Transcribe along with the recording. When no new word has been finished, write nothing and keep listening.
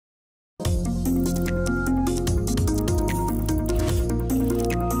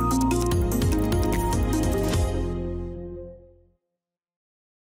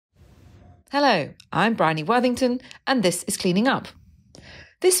Hello, I'm Bryony Worthington, and this is Cleaning Up.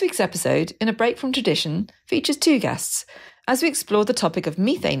 This week's episode, in a break from tradition, features two guests as we explore the topic of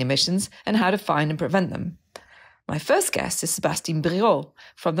methane emissions and how to find and prevent them. My first guest is Sebastien Biraud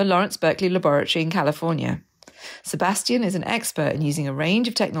from the Lawrence Berkeley Laboratory in California. Sebastien is an expert in using a range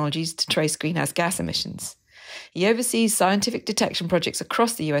of technologies to trace greenhouse gas emissions. He oversees scientific detection projects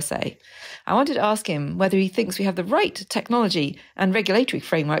across the USA. I wanted to ask him whether he thinks we have the right technology and regulatory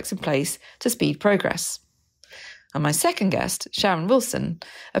frameworks in place to speed progress. And my second guest, Sharon Wilson,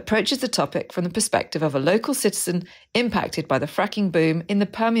 approaches the topic from the perspective of a local citizen impacted by the fracking boom in the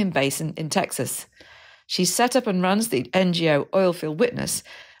Permian Basin in Texas. She set up and runs the NGO Oilfield Witness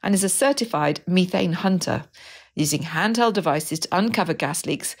and is a certified methane hunter, using handheld devices to uncover gas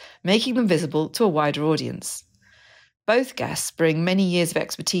leaks, making them visible to a wider audience. Both guests bring many years of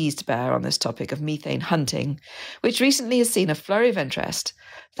expertise to bear on this topic of methane hunting, which recently has seen a flurry of interest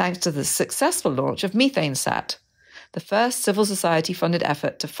thanks to the successful launch of MethaneSat, the first civil society-funded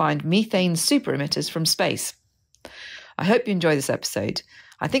effort to find methane super emitters from space. I hope you enjoy this episode.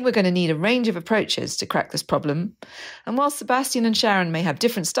 I think we're going to need a range of approaches to crack this problem. And while Sebastien and Sharon may have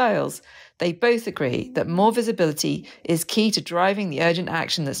different styles, they both agree that more visibility is key to driving the urgent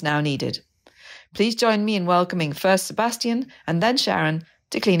action that's now needed. Please join me in welcoming first Sebastien and then Sharon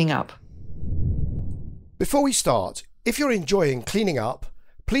to Cleaning Up. Before we start, if you're enjoying Cleaning Up,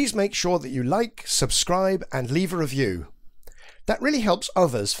 please make sure that you like, subscribe and leave a review. That really helps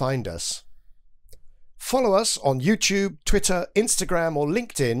others find us. Follow us on YouTube, Twitter, Instagram or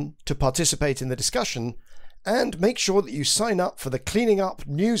LinkedIn to participate in the discussion, and make sure that you sign up for the Cleaning Up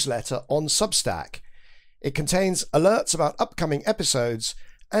newsletter on Substack. It contains alerts about upcoming episodes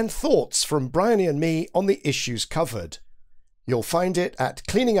and thoughts from Bryony and me on the issues covered. You'll find it at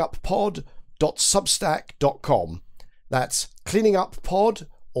cleaninguppod.substack.com. That's cleaninguppod,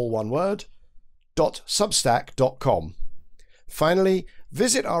 all one word, .substack.com. Finally,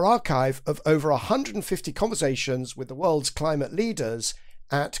 visit our archive of over 150 conversations with the world's climate leaders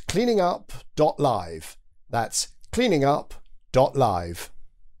at cleaningup.live. That's cleaningup.live.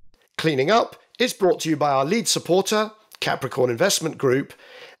 Cleaning Up is brought to you by our lead supporter, Capricorn Investment Group,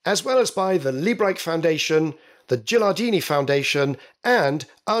 as well as by the Liebreich Foundation, the Gilardini Foundation, and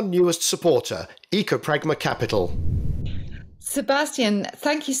our newest supporter, Ecopragma Capital. Sebastien,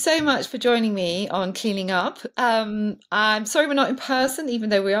 thank you so much for joining me on Cleaning Up. I'm sorry we're not in person, even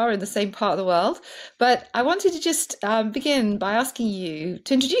though we are in the same part of the world. But I wanted to just begin by asking you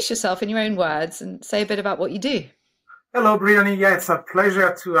to introduce yourself in your own words and say a bit about what you do. Hello, Bryony. Yeah, it's a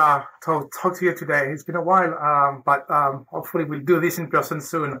pleasure to talk to you today. It's been a while, but hopefully we'll do this in person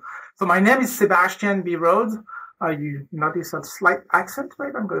soon. So my name is Sebastien Biraud. You notice a slight accent,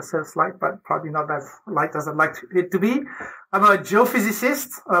 right? I'm going to say slight, but probably not as light as I'd like it to be. I'm a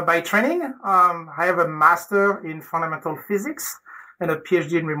geophysicist by training. I have a master in fundamental physics and a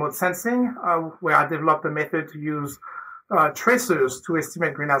PhD in remote sensing, where I developed a method to use tracers to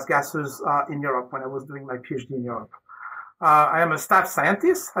estimate greenhouse gases in Europe when I was doing my PhD in Europe. I am a staff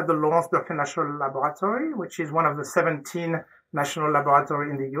scientist at the Lawrence Berkeley National Laboratory, which is one of the 17 national laboratories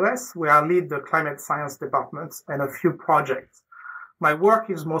in the US, where I lead the climate science department and a few projects. My work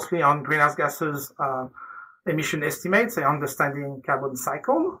is mostly on greenhouse gases emission estimates and understanding carbon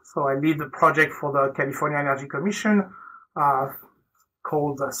cycle. So I lead the project for the California Energy Commission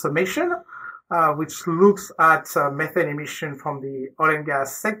called Summation, which looks at methane emission from the oil and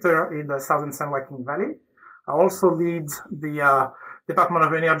gas sector in the Southern San Joaquin Valley. I also lead the Department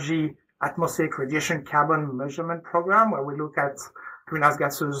of Energy Atmospheric Radiation Carbon Measurement Program, where we look at greenhouse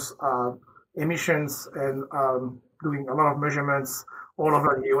gases emissions and doing a lot of measurements all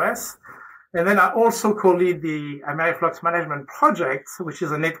over the US. And then I also co-lead the AmeriFlux Management Project, which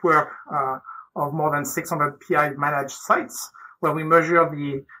is a network of more than 600 PI managed sites, where we measure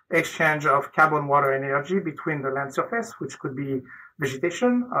the exchange of carbon, water, and energy between the land surface, which could be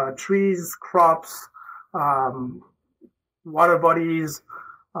vegetation, trees, crops, water bodies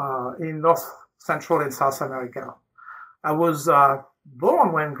in North, Central, and South America. I was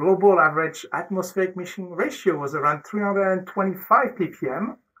born when global average atmospheric emission ratio was around 325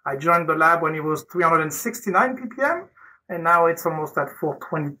 ppm. I joined the lab when it was 369 ppm, and now it's almost at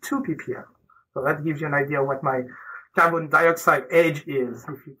 422 ppm. So that gives you an idea of what my carbon dioxide age is,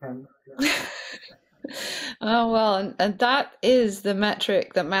 if you can. Yeah. Oh, well, and that is the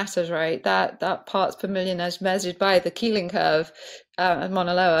metric that matters, right? That parts per million as measured by the Keeling curve at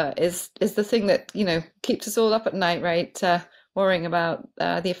Mauna Loa is the thing that, keeps us all up at night, right? worrying about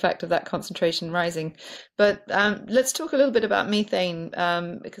the effect of that concentration rising. But let's talk a little bit about methane,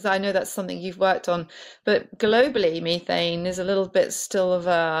 because I know that's something you've worked on. But globally, methane is a little bit still of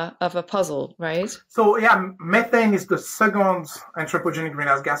a puzzle, right? So yeah, methane is the second anthropogenic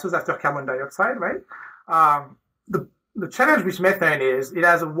greenhouse gases after carbon dioxide, right? The challenge with methane is it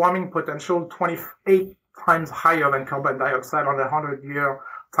has a warming potential 28 times higher than carbon dioxide on a 100-year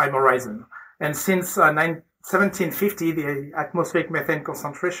time horizon. And since 1750, the atmospheric methane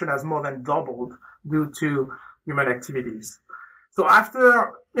concentration has more than doubled due to human activities. So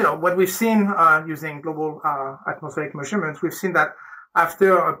after, what we've seen using global atmospheric measurements, we've seen that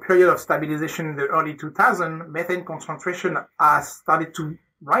after a period of stabilization in the early 2000s, methane concentration has started to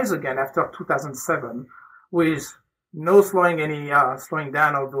rise again after 2007, with no slowing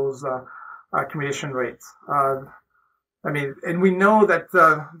down of those accumulation rates. And we know that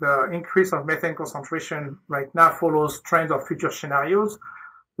the increase of methane concentration right now follows trends of future scenarios,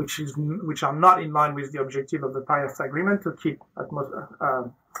 which are not in line with the objective of the Paris Agreement to keep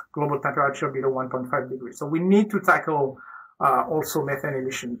global temperature below 1.5 degrees. So we need to tackle also methane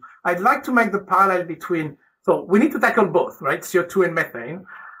emission. I'd like to make the parallel so we need to tackle both, right? CO2 and methane.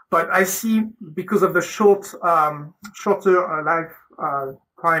 But I see, because of the shorter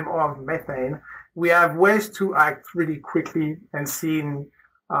lifetime of methane, we have ways to act really quickly and seeing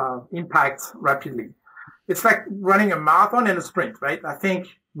impact rapidly. It's like running a marathon and a sprint, right? I think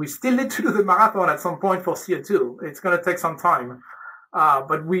we still need to do the marathon at some point for CO2. It's going to take some time.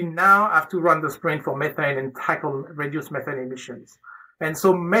 But we now have to run the sprint for methane and reduce methane emissions. And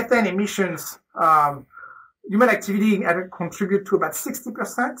so methane emissions, human activity contribute to about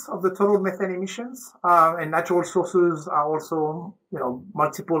 60% of the total methane emissions. And natural sources are also,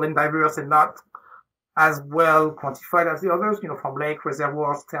 multiple and diverse and not as well quantified as the others, from lake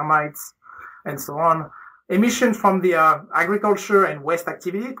reservoirs, termites, and so on. Emissions from the agriculture and waste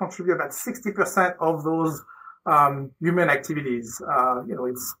activity contribute about 60% of those human activities.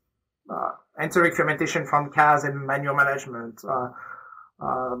 It's enteric fermentation from cows and manure management,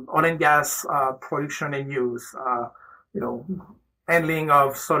 oil and gas production and use, handling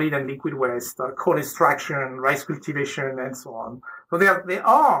of solid and liquid waste, coal extraction, rice cultivation, and so on. So there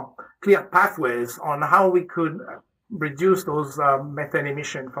are clear pathways on how we could reduce those methane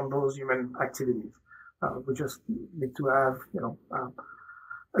emissions from those human activities. We just need to have,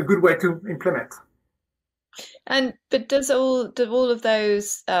 a good way to implement. But do all of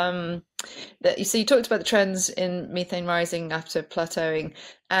those so you talked about the trends in methane rising after plateauing,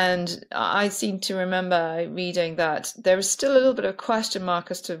 and I seem to remember reading that there is still a little bit of a question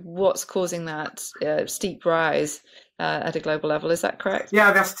mark as to what's causing that steep rise at a global level. Is that correct?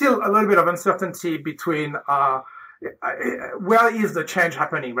 Yeah, there's still a little bit of uncertainty between where is the change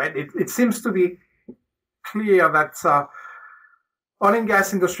happening, right? It seems to be clear that oil and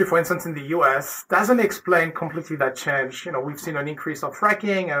gas industry, for instance, in the U.S., doesn't explain completely that change. We've seen an increase of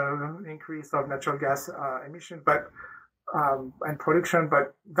fracking, an increase of natural gas emission, and production,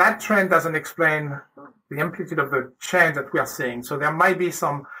 but that trend doesn't explain the amplitude of the change that we are seeing. So there might be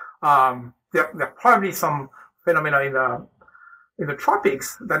some, there probably some phenomena in the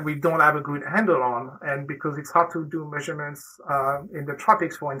tropics that we don't have a good handle on, and because it's hard to do measurements in the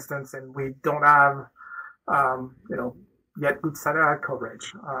tropics, for instance, and we don't have, yet good satellite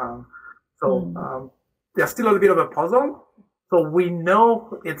coverage. There's still a little bit of a puzzle. So we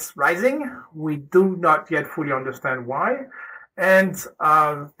know it's rising. We do not yet fully understand why. And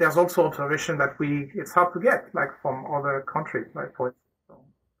there's also observation that it's hard to get, like from other countries, like for instance.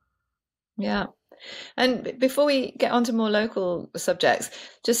 Yeah. And before we get on to more local subjects,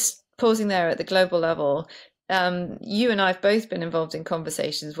 just pausing there at the global level, you and I have both been involved in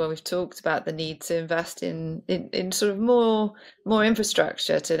conversations where we've talked about the need to invest in sort of more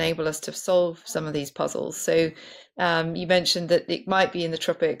infrastructure to enable us to solve some of these puzzles. So you mentioned that it might be in the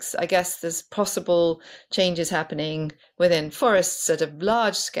tropics. I guess there's possible changes happening within forests at a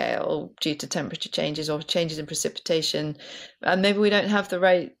large scale due to temperature changes or changes in precipitation. And maybe we don't have the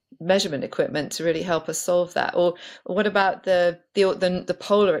right measurement equipment to really help us solve that. Or what about the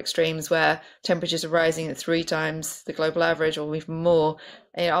polar extremes where temperatures are rising at 3 times the global average or even more?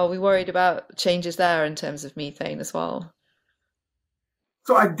 Are we worried about changes there in terms of methane as well?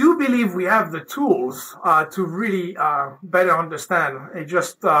 So I do believe we have the tools to really better understand.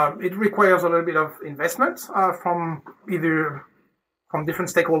 It requires a little bit of investment from different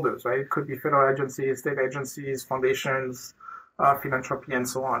stakeholders, right? It could be federal agencies, state agencies, foundations, philanthropy, and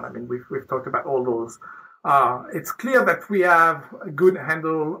so on. I mean, we've talked about all those. It's clear that we have a good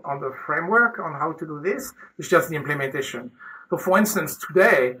handle on the framework on how to do this. It's just the implementation. So, for instance,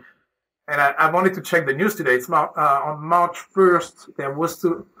 today, And I wanted to check the news today. It's on March 1st, there was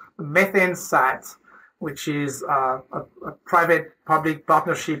the Methane sat, which is a private-public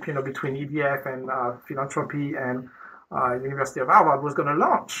partnership, between EDF and philanthropy and University of Harvard was going to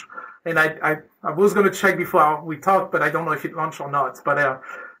launch. And I was going to check before we talked, but I don't know if it launched or not. But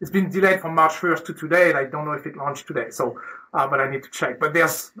it's been delayed from March 1st to today, and I don't know if it launched today. So, but I need to check. But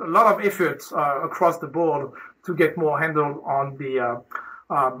there's a lot of efforts across the board to get more handle on the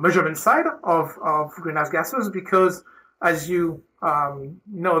measurement side of greenhouse gases, because as you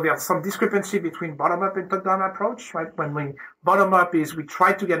know, there's some discrepancy between bottom-up and top-down approach, right? When we bottom-up is we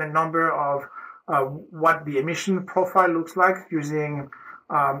try to get a number of what the emission profile looks like using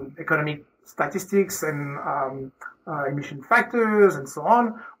economic statistics and emission factors and so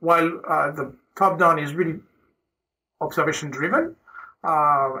on, while the top-down is really observation-driven,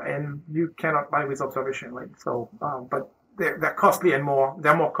 and you cannot buy with observation, right? So, but they're costly and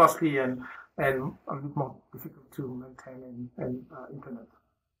they're more costly and more difficult to maintain and implement.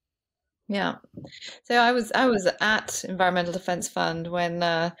 Yeah. So I was at Environmental Defence Fund when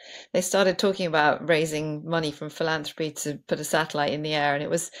they started talking about raising money from philanthropy to put a satellite in the air, and it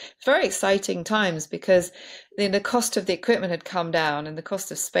was very exciting times because the cost of the equipment had come down, and the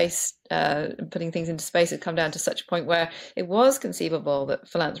cost of space, putting things into space, had come down to such a point where it was conceivable that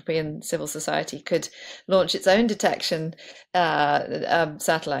philanthropy and civil society could launch its own detection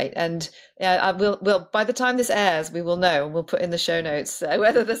satellite. And we'll by the time this airs, we will know, and we'll put in the show notes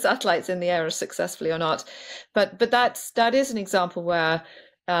whether the satellites in the air are successfully or not. But that is an example where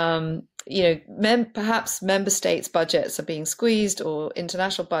perhaps member states' budgets are being squeezed, or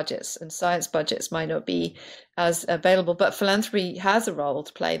international budgets and science budgets might not be as available, but philanthropy has a role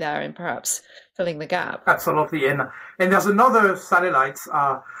to play there in perhaps filling the gap. Absolutely. And there's another satellite.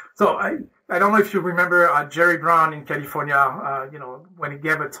 So I don't know if you remember Jerry Brown in California, when he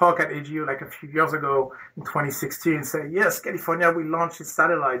gave a talk at AGU like a few years ago in 2016, saying, yes, California will launch its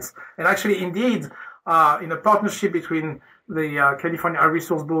satellites. And actually, indeed, in a partnership between the California Air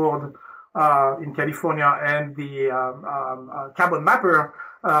Resource Board in California and the Carbon Mapper,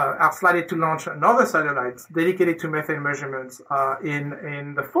 are slated to launch another satellite dedicated to methane measurements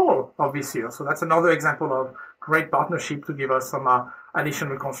in the fall of this year. So that's another example of great partnership to give us some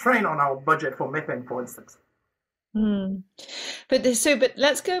additional constraint on our budget for methane, for instance. But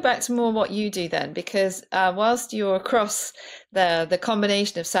let's go back to more what you do then, because whilst you're across the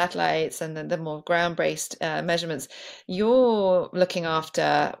combination of satellites and the more ground-based measurements, you're looking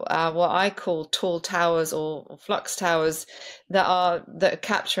after what I call tall towers or flux towers that are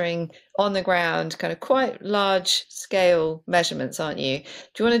capturing on the ground kind of quite large scale measurements, aren't you? Do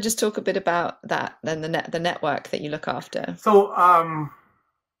you want to just talk a bit about that and the network that you look after? So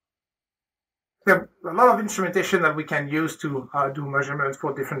there are a lot of instrumentation that we can use to do measurements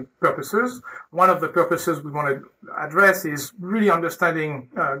for different purposes. One of the purposes we want to address is really understanding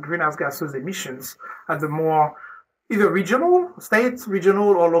greenhouse gases emissions at the more either regional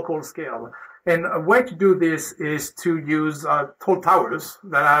or local scale. And a way to do this is to use tall towers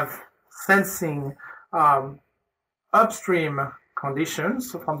that have sensing upstream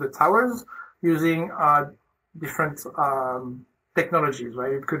conditions from the towers using different technologies,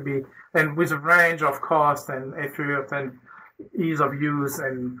 right? It could be, and with a range of cost and effort and ease of use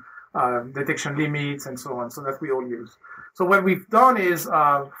and detection limits and so on, so that we all use. So what we've done is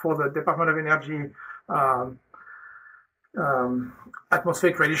for the Department of Energy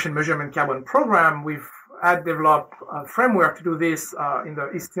atmospheric radiation measurement carbon program, we've developed a framework to do this in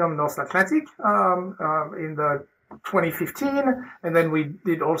the Eastern North Atlantic in the 2015, and then we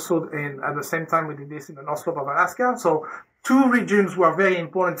did also at the same time we did this in the North Slope of Alaska. So two regions were very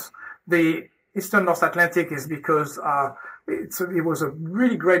important. The Eastern North Atlantic is because it was a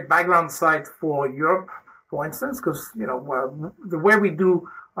really great background site for Europe, for instance, because the way we do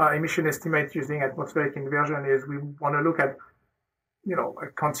emission estimates using atmospheric inversion is we want to look at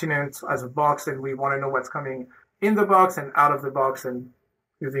a continent as a box, and we want to know what's coming in the box and out of the box, and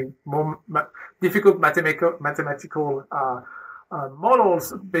using more difficult mathematical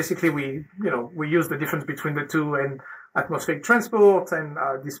models. Basically, we use the difference between the two and atmospheric transport and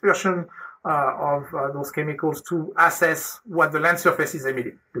dispersion of those chemicals to assess what the land surface is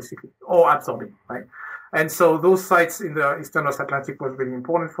emitting, basically, or absorbing, right? And so those sites in the Eastern North Atlantic was really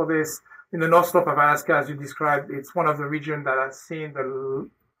important for this. In the North Slope of Alaska, as you described, it's one of the regions that has seen the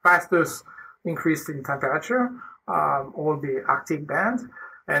fastest increase in temperature, or the Arctic band.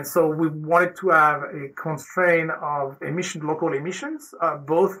 And so we wanted to have a constraint of local emissions,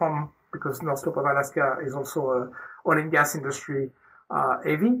 both because North Slope of Alaska is also a oil and gas industry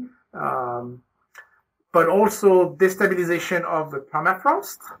heavy, but also destabilization of the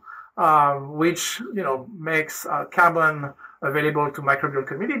permafrost, which makes carbon available to microbial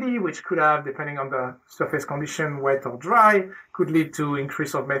community, which could have, depending on the surface condition, wet or dry, could lead to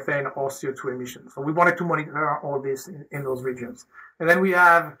increase of methane or CO2 emissions. So we wanted to monitor all this in those regions. And then we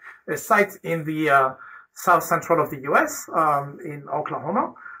have a site in the south central of the US, in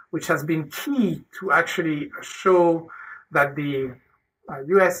Oklahoma, which has been key to actually show that the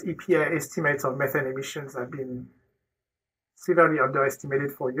US EPA estimates of methane emissions have been severely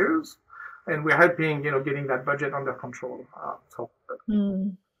underestimated for years. And we're helping, getting that budget under control.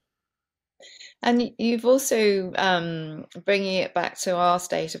 And you've also, bringing it back to our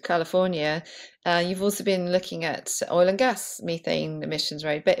state of California, you've also been looking at oil and gas methane emissions,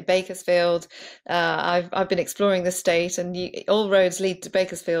 right? Bakersfield. I've been exploring the state, and all roads lead to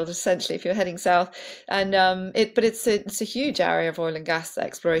Bakersfield, essentially, if you're heading south. And but it's a huge area of oil and gas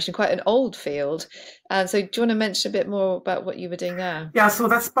exploration, quite an old field. And so, do you want to mention a bit more about what you were doing there? Yeah, so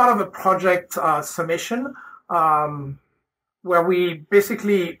that's part of a project submission, where we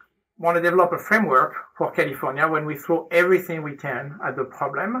basically want to develop a framework for California when we throw everything we can at the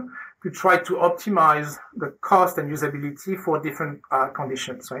problem to try to optimize the cost and usability for different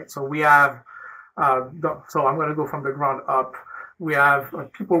conditions, right? So we have, so I'm going to go from the ground up. We have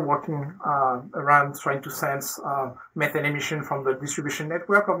people working around trying to sense methane emission from the distribution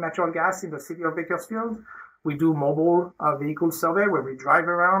network of natural gas in the city of Bakersfield. We do mobile vehicle survey where we drive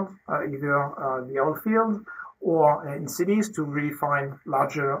around either the oil field or in cities to really find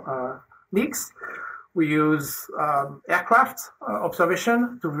larger leaks. We use aircraft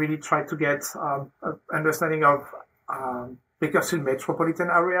observation to really try to get understanding of Bakersfield metropolitan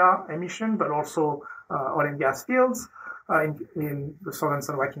area emission, but also oil and gas fields in the southern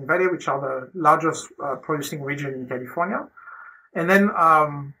San Joaquin Valley, which are the largest producing region in California. And then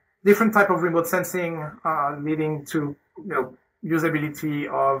different type of remote sensing leading to usability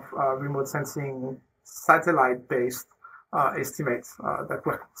of remote sensing satellite-based estimates that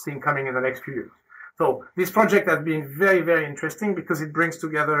we're seeing coming in the next few years. So this project has been very, very interesting because it brings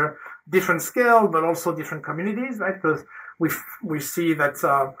together different scale, but also different communities, right? Because we see that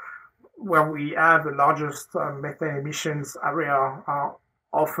where we have the largest methane emissions area are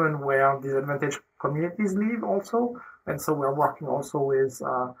often where disadvantaged communities live also. And so we're working also with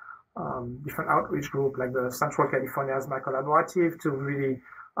different outreach groups like the Central California Asthma Collaborative to really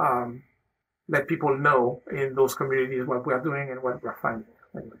let people know in those communities what we're doing and what we're finding.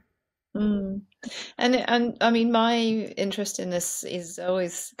 Anyway. And I mean, my interest in this is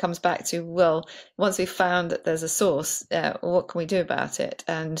always comes back to, well, once we've found that there's a source, what can we do about it?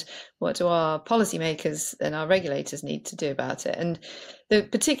 And what do our policymakers and our regulators need to do about it? And the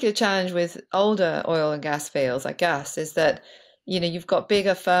particular challenge with older oil and gas fields, I guess, is that you've got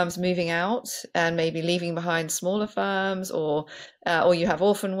bigger firms moving out and maybe leaving behind smaller firms, or you have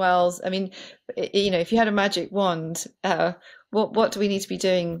orphan wells. I mean, if you had a magic wand, what do we need to be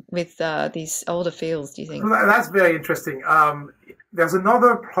doing with these older fields, do you think? Well, that's very interesting. There's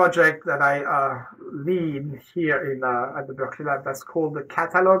another project that I lead here at the Berkeley Lab that's called the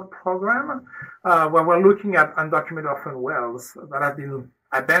Catalog Program, where we're looking at undocumented orphan wells that have been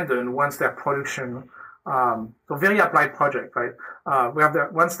abandoned once their production. So very applied project, right? We have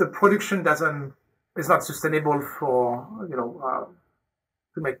once the production is not sustainable for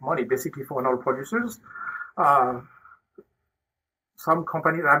to make money, basically for oil producers. Some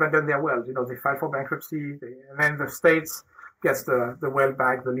companies abandon their wells. They file for bankruptcy, and then the states gets the well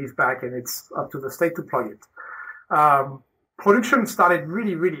back, the lease back, and it's up to the state to plug it. Production started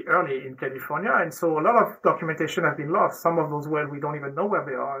really, really early in California, and so a lot of documentation has been lost. Some of those wells we don't even know where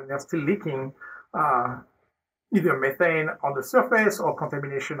they are, and they're still leaking either methane on the surface or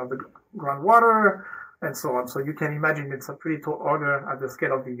contamination of the groundwater and so on. So you can imagine it's a pretty tall order at the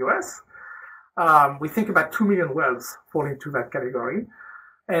scale of the US. We think about 2 million wells fall into that category.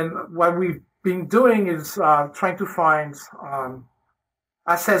 And what we've been doing is trying to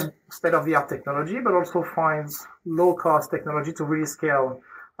assess state-of-the-art technology, but also find low-cost technology to really scale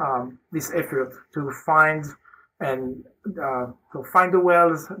this effort to find the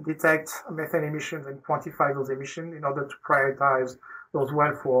wells, detect methane emissions, and quantify those emissions in order to prioritize those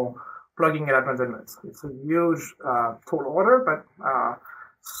wells for plugging and abandonments. It's a huge tall order, but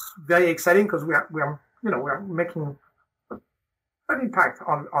very exciting because we're making an impact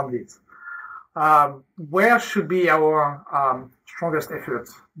on this. Where should be our strongest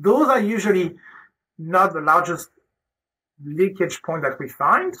efforts? Those are usually not the largest leakage point that we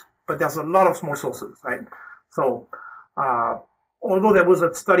find, but there's a lot of small sources, right? So, although there was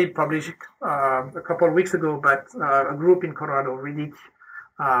a study published a couple of weeks ago, but a group in Colorado really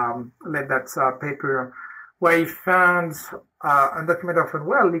led that paper, where he found undocumented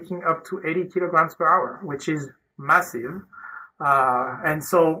well leaking up to 80 kilograms per hour, which is massive. And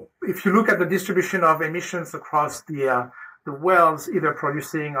so if you look at the distribution of emissions across the wells, either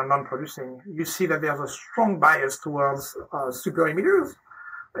producing or non-producing, you see that there's a strong bias towards super emitters,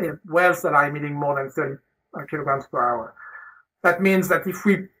 wells that are emitting more than 30 kilograms per hour. That means that if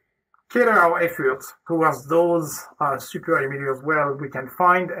we cater our efforts towards those super emitters well, we can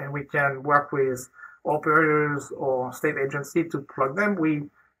find and we can work with operators or state agency to plug them, we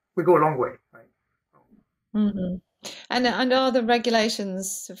go a long way. Right? Mm-hmm. And are the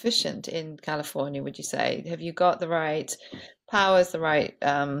regulations sufficient in California, would you say? Have you got the right powers, the right,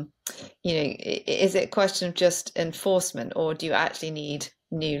 is it a question of just enforcement, or do you actually need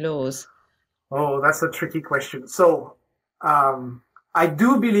new laws? Oh, that's a tricky question. So I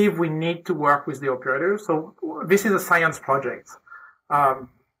do believe we need to work with the operators. So this is a science project.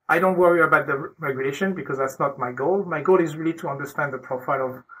 I don't worry about the regulation because that's not my goal. My goal is really to understand the profile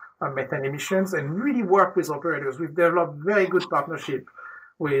of methane emissions and really work with operators. We've developed very good partnership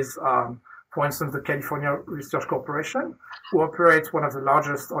with, for instance, the California Research Corporation, who operates one of the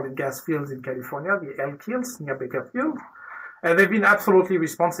largest oil and gas fields in California, the Elk Hills near Bakersfield. And they've been absolutely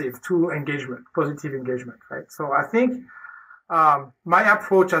responsive to engagement, positive engagement, right? So I think my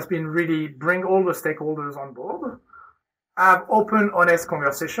approach has been really bring all the stakeholders on board, have open, honest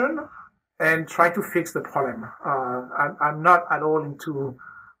conversation, and try to fix the problem. I'm not at all into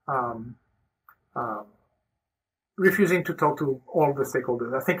refusing to talk to all the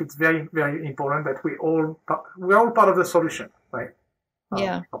stakeholders. I think it's very, very important that we're all part of the solution, right?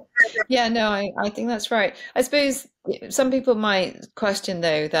 No, I think that's right. I suppose some people might question,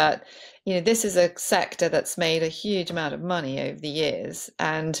 though, that this is a sector that's made a huge amount of money over the years,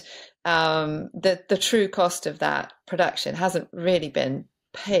 and the true cost of that production hasn't really been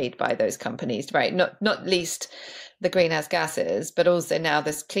paid by those companies, right? Not least the greenhouse gases, but also now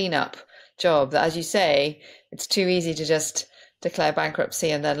this cleanup job that, as you say, it's too easy to just declare bankruptcy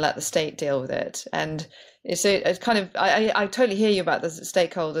and then let the state deal with it. And so it's kind of, I totally hear you about the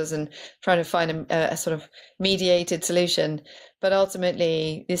stakeholders and trying to find a sort of mediated solution, but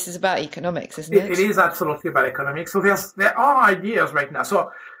ultimately this is about economics, isn't it? It is absolutely about economics. So there are ideas right now.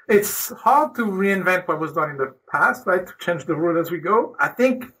 So it's hard to reinvent what was done in the past, right? To change the rule as we go. I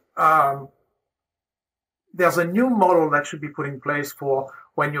think there's a new model that should be put in place for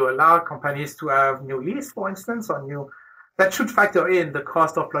when you allow companies to have new lease, for instance, or new. That should factor in the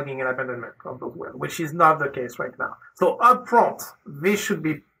cost of plugging and abandonment of those wells, which is not the case right now. So upfront, this should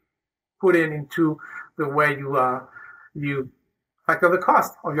be put into the way you factor the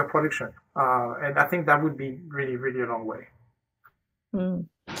cost of your production, and I think that would be really, really a long way.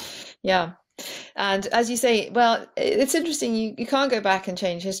 Yeah. And as you say, well, it's interesting. You can't go back and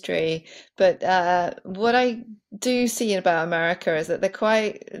change history, but what I do see about America is that they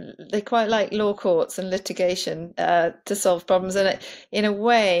quite like law courts and litigation to solve problems. And in a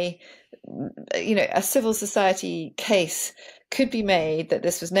way, a civil society case could be made that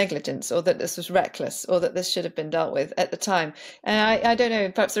this was negligence, or that this was reckless, or that this should have been dealt with at the time. And I don't know,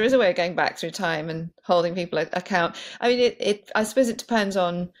 perhaps there is a way of going back through time and holding people account. I mean, I suppose it depends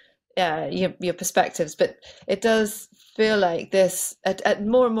on your perspectives, but it does feel like this at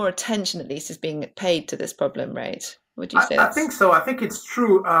more and more attention, at least, is being paid to this problem, right? Would you say? I think so. I think it's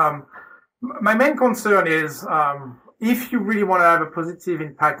true. My main concern is if you really want to have a positive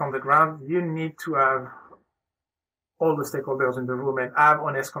impact on the ground, you need to have all the stakeholders in the room and have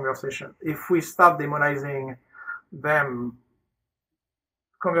honest conversation. If we start demonizing them,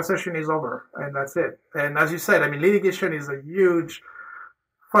 conversation is over, and that's it. And as you said, I mean, litigation is a huge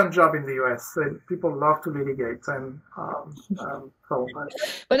fun job in the US, and people love to litigate, and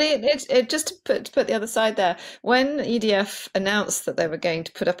But it just to put the other side there. When EDF announced that they were going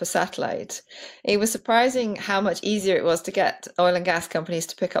to put up a satellite, it was surprising how much easier it was to get oil and gas companies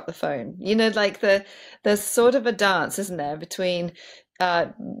to pick up the phone. Like there's sort of a dance, isn't there, between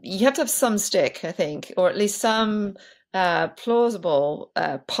you have to have some stick, I think, or at least some plausible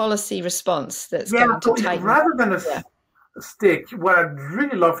policy response that's going to tighten. Rather than stick, what I'd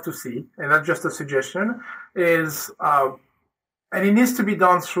really love to see, and that's just a suggestion, is and it needs to be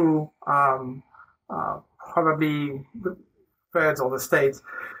done through probably the feds or the states.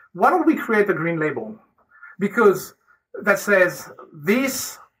 Why don't we create a green label? Because that says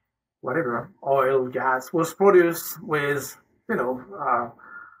this, whatever, oil, gas, was produced with,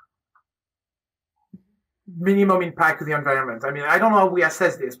 minimum impact to the environment. I mean, I don't know how we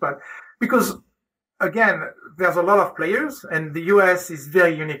assess this, but because again, there's a lot of players, and the US is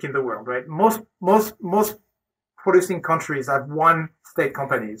very unique in the world, right? Most producing countries have one state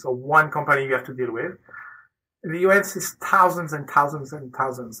companies or one company you have to deal with. In the US, it's thousands and thousands and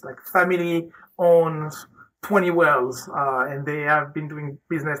thousands, like family owns 20 wells, and they have been doing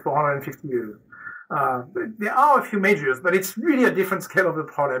business for 150 years. There are a few majors, but it's really a different scale of the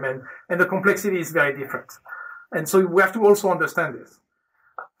problem, and the complexity is very different. And so we have to also understand this.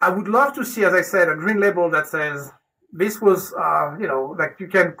 I would love to see, as I said, a green label that says this was, like you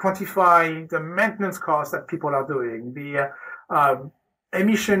can quantify the maintenance costs that people are doing, the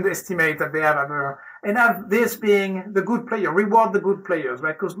emission estimate that they have ever, and have this being the good player, reward the good players,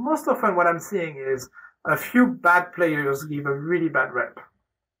 right? Because most often what I'm seeing is a few bad players give a really bad rep.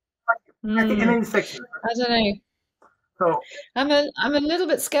 I think in any sector. I don't know. So I'm a little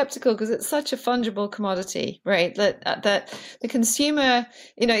bit skeptical because it's such a fungible commodity, right? That the consumer,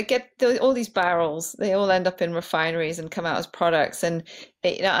 all these barrels, they all end up in refineries and come out as products. And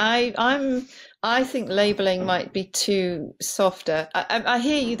I think labeling might be too softer. I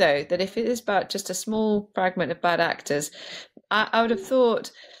hear you though that if it is about just a small fragment of bad actors, I would have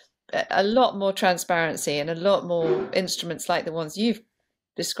thought a lot more transparency and a lot more instruments like the ones you've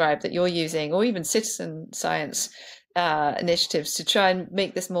described that you're using, or even citizen science initiatives to try and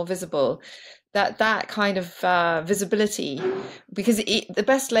make this more visible, that kind of visibility, because the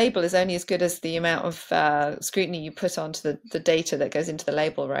best label is only as good as the amount of scrutiny you put onto the data that goes into the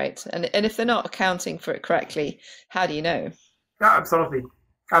label, right? And if they're not accounting for it correctly, how do you know? Yeah, absolutely.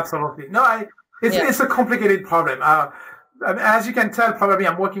 No, it's a complicated problem. As you can tell, probably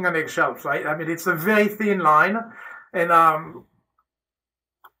I'm working on eggshells, right? I mean, it's a very thin line, and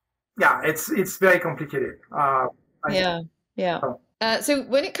it's very complicated. So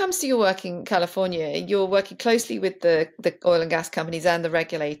when it comes to your work in California, you're working closely with the oil and gas companies and the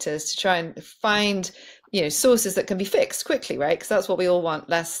regulators to try and find, sources that can be fixed quickly, right? Because that's what we all want,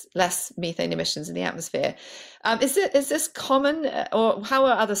 less methane emissions in the atmosphere. Is this common, or how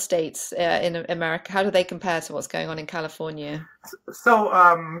are other states in America? How do they compare to what's going on in California? So,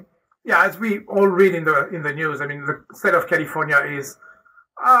 as we all read in the news, I mean, the state of California is,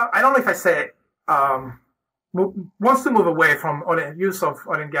 I don't know if I say, wants to move away from use of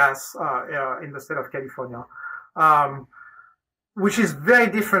oil and gas in the state of California, which is very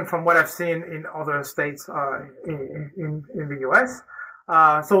different from what I've seen in other states in the US.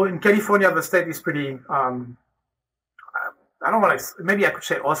 So in California, the state is pretty, I don't want to, maybe I could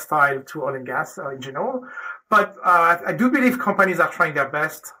say hostile to oil and gas in general, but I do believe companies are trying their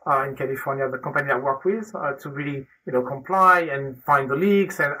best in California, the company I work with, to really, comply and find the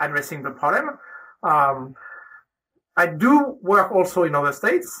leaks and addressing the problem. I do work also in other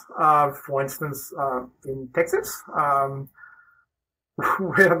states, for instance, in Texas,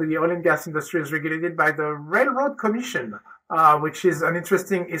 where the oil and gas industry is regulated by the Railroad Commission, which is an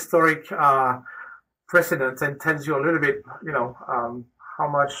interesting historic precedent and tells you a little bit, how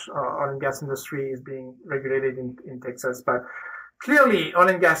much oil and gas industry is being regulated in Texas. But clearly, oil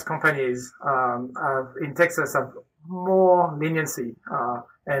and gas companies in Texas have more leniency,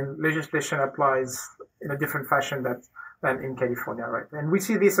 and legislation applies in a different fashion than in California, right? And we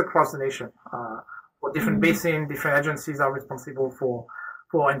see this across the nation. For different basins, different agencies are responsible for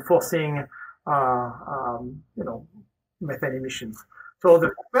enforcing, methane emissions. So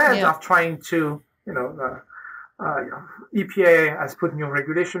the feds are trying to, EPA has put new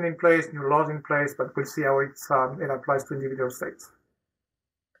regulation in place, new laws in place, but we'll see how it applies to individual states.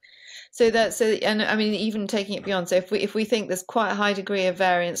 And I mean, even taking it beyond, so if we think there's quite a high degree of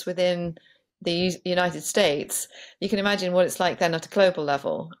variance within the United States, you can imagine what it's like then at a global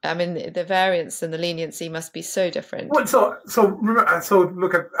level. I mean, the variance and the leniency must be so different. Well, so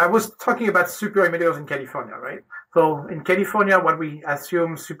look at, I was talking about super emitters in California, right? So in California, what we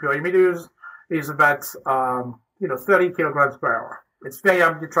assume super emitters is about 30 kilograms per hour. It's very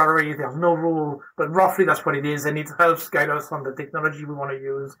arbitrary. There's no rule, but roughly that's what it is, and it helps guide us on the technology we want to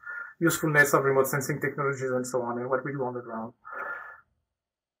use, usefulness of remote sensing technologies, and so on, and what we do on the ground.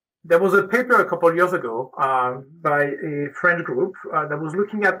 There was a paper a couple of years ago by a French group that was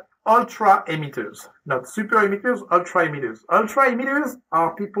looking at ultra emitters, not super emitters, ultra emitters. Ultra emitters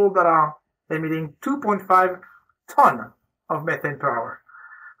are people that are emitting 2.5 ton of methane per hour.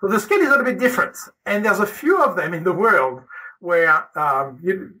 So the scale is a little bit different, and there's a few of them in the world where,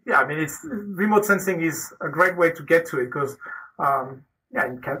 remote sensing is a great way to get to it because, in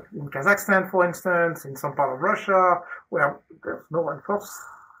Kazakhstan, for instance, in some part of Russia, where there's no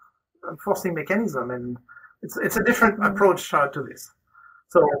enforcing mechanism, and it's a different approach to this.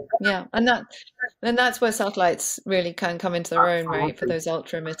 So and that's where satellites really can come into their own, right, for those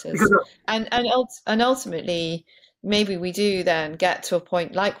ultra emitters. And ultimately, maybe we do then get to a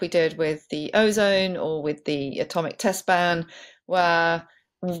point like we did with the ozone or with the atomic test ban, where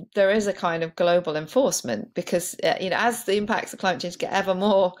there is a kind of global enforcement because, as the impacts of climate change get ever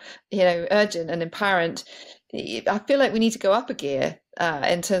more, urgent and apparent, I feel like we need to go up a gear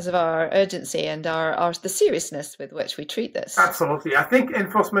in terms of our urgency and the seriousness with which we treat this. Absolutely. I think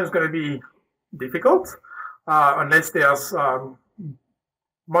enforcement is going to be difficult unless there's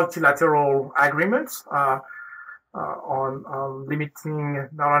multilateral agreements on limiting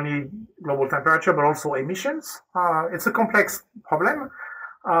not only global temperature but also emissions. It's a complex problem,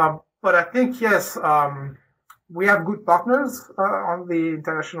 but I think yes, we have good partners on the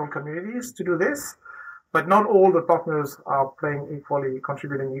international communities to do this, but not all the partners are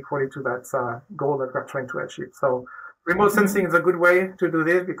contributing equally to that goal that we're trying to achieve. So remote sensing is a good way to do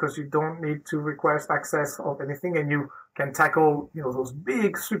this because you don't need to request access of anything, and you can tackle those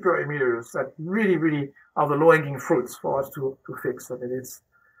big super emitters that really, really are the low-hanging fruits for us to fix. I mean,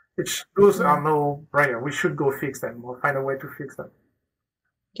 those are no brainer. We should go fix them or find a way to fix them.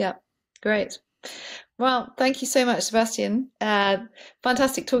 Yeah, great. Well, thank you so much, Sebastien.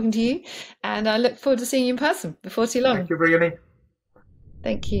 Fantastic talking to you, and I look forward to seeing you in person before too long. Thank you, Bryony.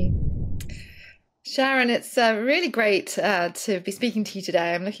 Thank you. Sharon, it's really great to be speaking to you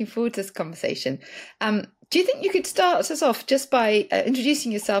today. I'm looking forward to this conversation. Do you think you could start us off just by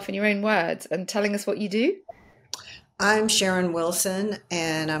introducing yourself in your own words and telling us what you do? I'm Sharon Wilson,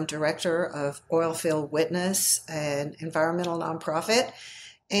 and I'm director of Oilfield Witness, an environmental nonprofit,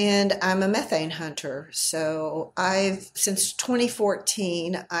 and I'm a methane hunter. So since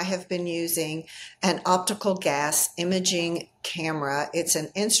 2014, I have been using an optical gas imaging camera. It's an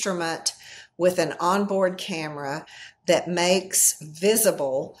instrument with an onboard camera that makes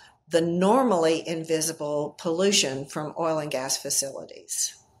visible the normally invisible pollution from oil and gas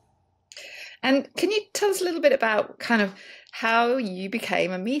facilities. And can you tell us a little bit about kind of how you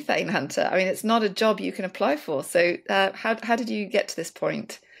became a methane hunter? I mean, it's not a job you can apply for. So how did you get to this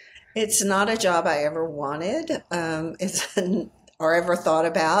point? It's not a job I ever wanted or ever thought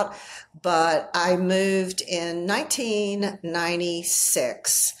about, but I moved in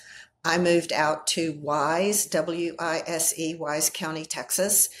 1996. I moved out to Wise, W-I-S-E, Wise County,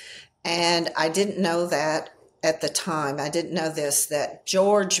 Texas. And I didn't know that at the time. I didn't know that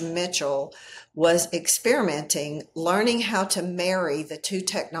George Mitchell was experimenting, learning how to marry the two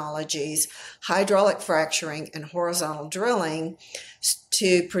technologies, hydraulic fracturing and horizontal drilling,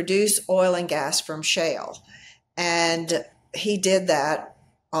 to produce oil and gas from shale. And he did that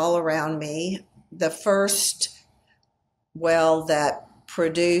all around me. The first well that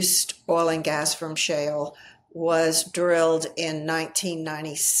produced oil and gas from shale was drilled in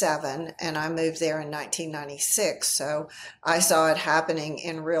 1997, and I moved there in 1996. So I saw it happening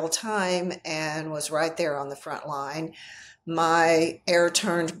in real time and was right there on the front line. My air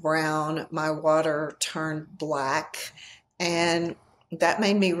turned brown, my water turned black, and that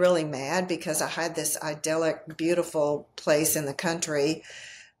made me really mad because I had this idyllic, beautiful place in the country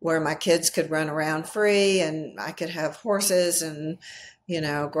where my kids could run around free and I could have horses and,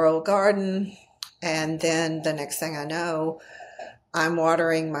 grow a garden. And then the next thing I know, I'm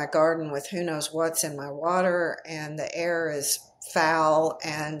watering my garden with who knows what's in my water, and the air is foul.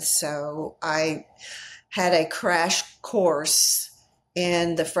 And so I had a crash course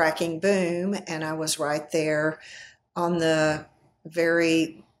in the fracking boom, and I was right there on the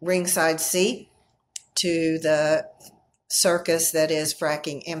very ringside seat to the circus that is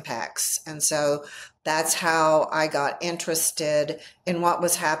Fracking Impacts. And so that's how I got interested in what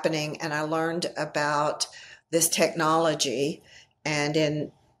was happening, and I learned about this technology. And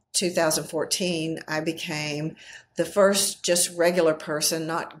in 2014, I became the first just regular person,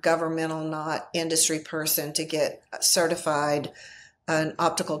 not governmental, not industry person, to get certified an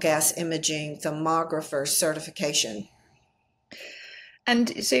optical gas imaging thermographer certification.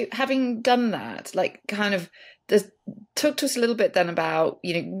 And so having done that, talk to us a little bit then about,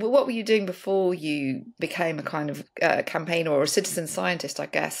 what were you doing before you became a kind of campaigner or a citizen scientist, I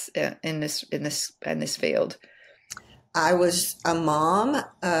guess, in this field? I was a mom,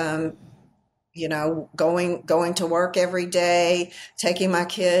 going to work every day, taking my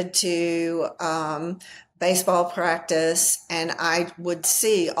kid to baseball practice, and I would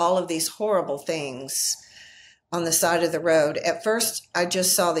see all of these horrible things on the side of the road. At first, I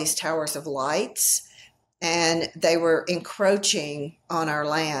just saw these towers of lights, and they were encroaching on our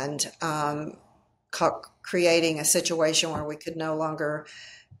land, creating a situation where we could no longer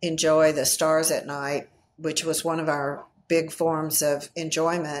enjoy the stars at night, which was one of our big forms of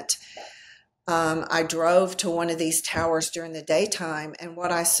enjoyment. I drove to one of these towers during the daytime, and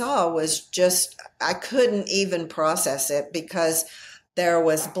what I saw was I couldn't even process it because there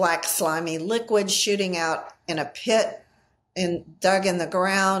was black slimy liquid shooting out in a pit dug in the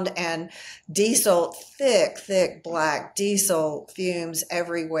ground, and diesel, thick black diesel fumes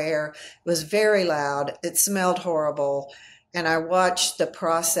everywhere. It was very loud. It smelled horrible. And I watched the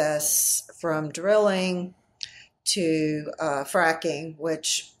process from drilling to fracking,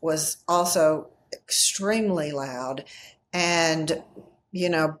 which was also extremely loud, and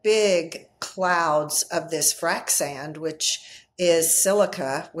big clouds of this frac sand, which is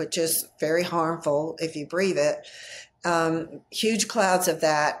silica, which is very harmful if you breathe it. Huge clouds of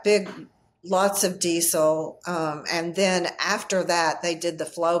that, lots of diesel. And then after that, they did the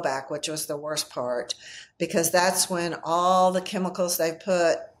flowback, which was the worst part, because that's when all the chemicals they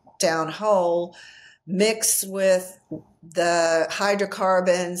put down hole mix with the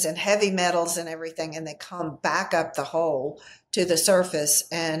hydrocarbons and heavy metals and everything, and they come back up the hole to the surface.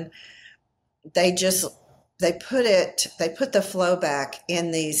 And they put the flow back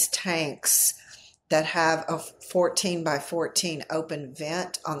in these tanks that have a 14 by 14 open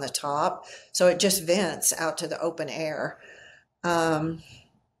vent on the top. So it just vents out to the open air. And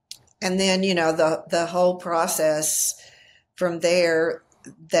then, the whole process from there,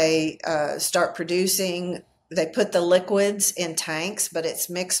 they start producing, they put the liquids in tanks, but it's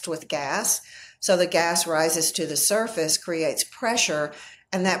mixed with gas. So the gas rises to the surface, creates pressure,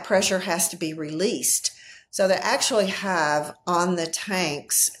 and that pressure has to be released. So they actually have on the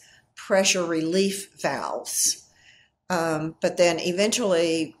tanks pressure relief valves. But then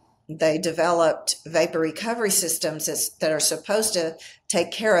eventually they developed vapor recovery systems that are supposed to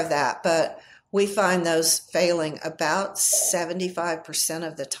take care of that. But we find those failing about 75%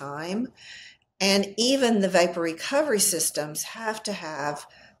 of the time. And even the vapor recovery systems have to have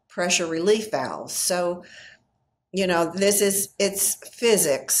pressure relief valves. So, it's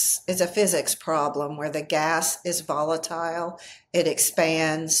physics. It's a physics problem where the gas is volatile, it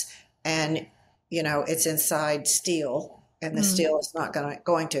expands, and, it's inside steel, and the steel is not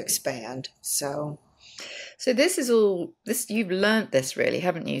going to expand. So this is all this, you've learned this really,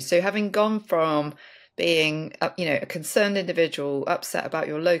 haven't you? So having gone from being, a concerned individual, upset about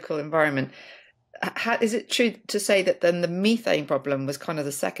your local environment, is it true to say that then the methane problem was kind of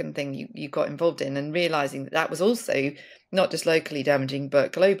the second thing you got involved in, and realizing that was also not just locally damaging,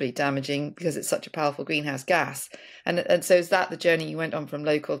 but globally damaging because it's such a powerful greenhouse gas? And so is that the journey you went on from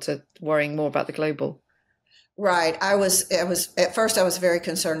local to worrying more about the global? Right. I was at first I was very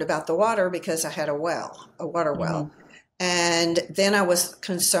concerned about the water because I had a water well. And then I was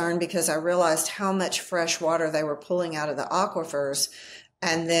concerned because I realized how much fresh water they were pulling out of the aquifers,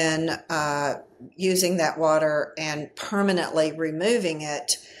 and then using that water and permanently removing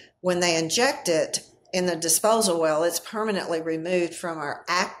it. When they inject it in the disposal well, it's permanently removed from our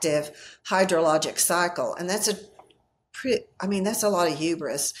active hydrologic cycle. And that's that's a lot of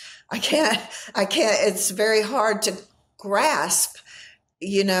hubris. I can't, it's very hard to grasp,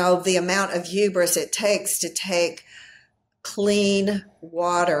 the amount of hubris it takes to take clean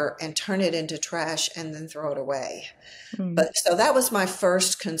water and turn it into trash and then throw it away. But so that was my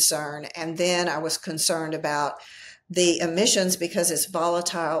first concern. And then I was concerned about the emissions because it's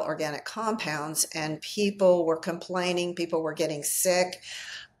volatile organic compounds, and people were complaining, people were getting sick.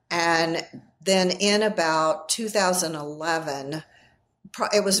 And then in about 2011,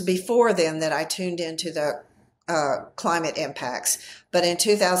 it was before then that I tuned into the climate impacts. But in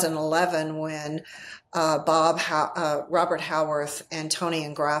 2011, when Robert Howarth and Tony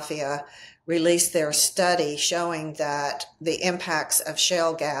Ingraffia released their study showing that the impacts of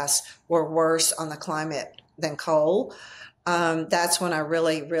shale gas were worse on the climate than coal, that's when I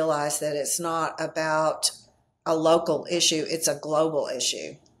really realized that it's not about a local issue, it's a global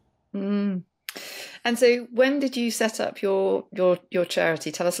issue. And so when did you set up your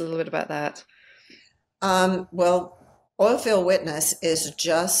charity? Tell us a little bit about that. Well, Oilfield Witness is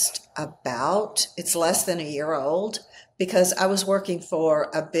it's less than a year old, because I was working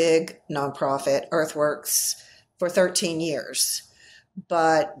for a big nonprofit, Earthworks, for 13 years.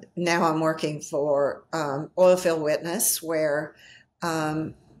 But now I'm working for Oilfield Witness, where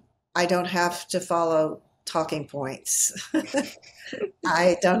I don't have to follow talking points.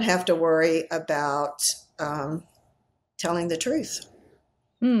 I don't have to worry about telling the truth.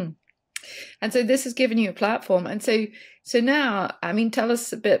 And so this has given you a platform. And so now, tell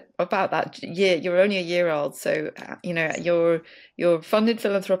us a bit about that year. You're only a year old, so you're funded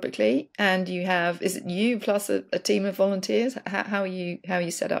philanthropically, and you have, is it you plus a team of volunteers? How are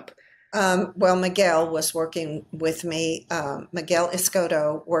you set up? Well, Miguel was working with me. Miguel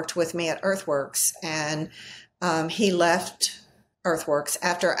Escoto worked with me at Earthworks, and he left Earthworks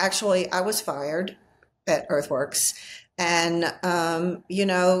after I was fired at Earthworks. And,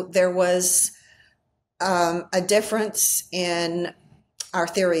 there was a difference in our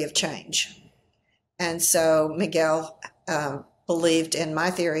theory of change. And so Miguel believed in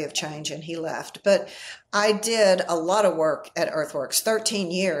my theory of change, and he left. But I did a lot of work at Earthworks, 13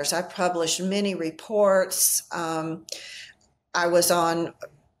 years. I published many reports. I was on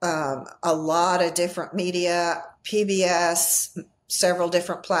a lot of different media, PBS, several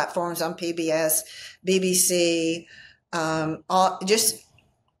different platforms on PBS, BBC, all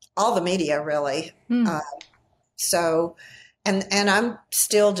the media, really. So, and I'm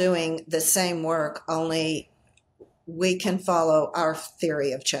still doing the same work, only we can follow our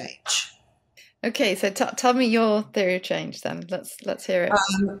theory of change. Okay, so tell me your theory of change then. Let's hear it.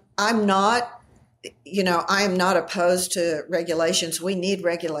 I'm not, I am not opposed to regulations. We need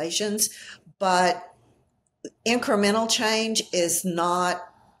regulations, but incremental change is not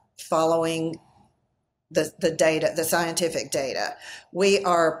following the data, the scientific data. We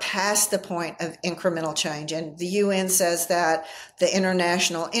are past the point of incremental change. And the UN says that, the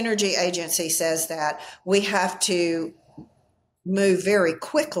International Energy Agency says that. We have to move very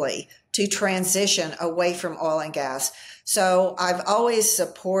quickly to transition away from oil and gas. So I've always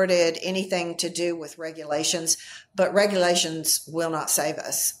supported anything to do with regulations, but regulations will not save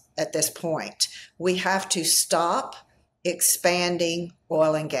us at this point. We have to stop expanding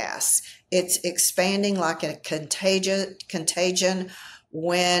oil and gas. It's expanding like a contagion.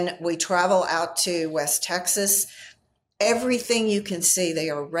 When we travel out to West Texas, everything you can see, they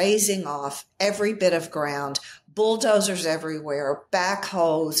are raising off every bit of ground, bulldozers everywhere,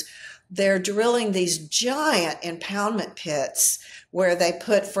 backhoes. They're drilling these giant impoundment pits where they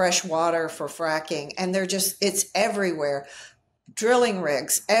put fresh water for fracking, and it's everywhere. Drilling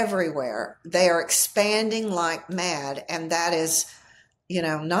rigs everywhere. They are expanding like mad, and that is,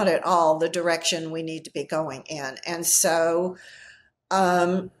 not at all the direction we need to be going in. And so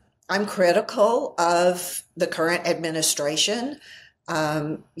I'm critical of the current administration.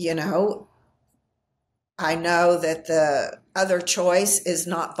 I know that the other choice is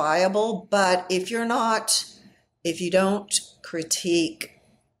not viable, but if you don't critique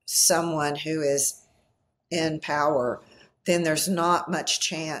someone who is in power, then there's not much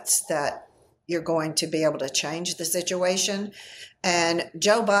chance that you're going to be able to change the situation. And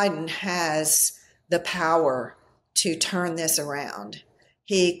Joe Biden has the power to turn this around.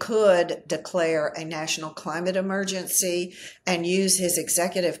 He could declare a national climate emergency and use his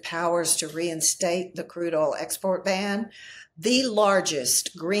executive powers to reinstate the crude oil export ban. The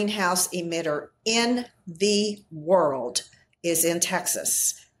largest greenhouse emitter in the world is in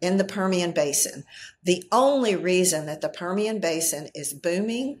Texas, in the Permian Basin. The only reason that the Permian Basin is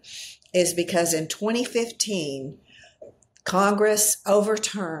booming is because in 2015, Congress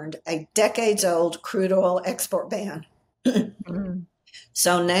overturned a decades-old crude oil export ban.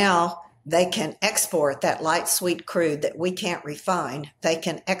 So now they can export that light sweet crude that we can't refine. They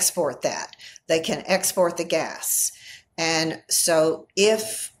can export that. They can export the gas. And so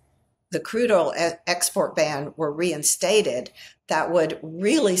if the crude oil export ban were reinstated, that would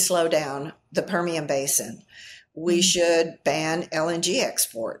really slow down the Permian Basin. We should ban LNG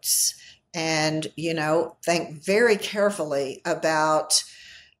exports and, think very carefully about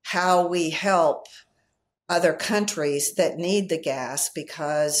how we help other countries that need the gas,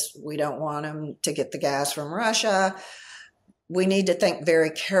 because we don't want them to get the gas from Russia. We need to think very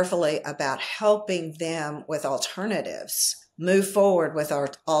carefully about helping them with alternatives, move forward with our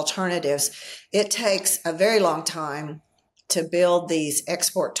alternatives. It takes a very long time to build these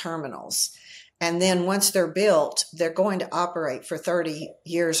export terminals. And then once they're built, they're going to operate for 30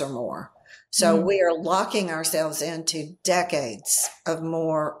 years or more. So we are locking ourselves into decades of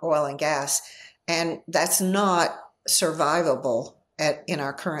more oil and gas. And that's not survivable in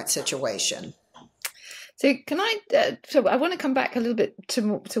our current situation. So I want to come back a little bit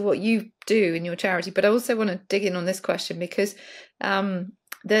to what you do in your charity, but I also want to dig in on this question, because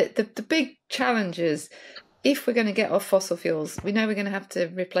the big challenge is, if we're going to get off fossil fuels, we know we're going to have to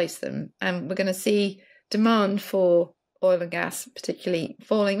replace them, and we're going to see demand for oil and gas particularly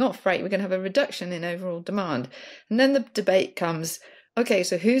falling off, right? We're going to have a reduction in overall demand. And then the debate comes, okay,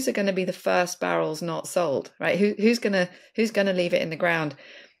 so who's going to be the first barrels not sold, right? Who's going to leave it in the ground?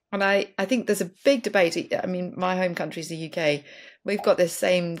 And I think there's a big debate. I mean, my home country is the UK. We've got this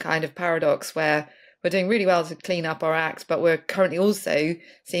same kind of paradox where we're doing really well to clean up our acts, but we're currently also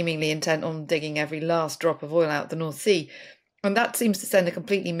seemingly intent on digging every last drop of oil out the North Sea. And that seems to send a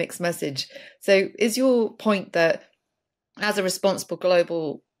completely mixed message. So is your point that as a responsible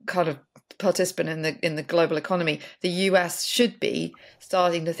global kind of participant in the global economy, the US should be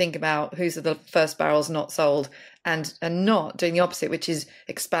starting to think about who's the first barrels not sold, and not doing the opposite, which is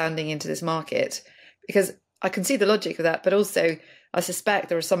expanding into this market? because I can see the logic of that, but also I suspect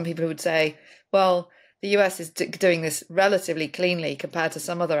there are some people who would say, well, the US is doing this relatively cleanly compared to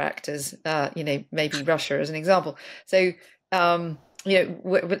some other actors, maybe Russia as an example. So, tell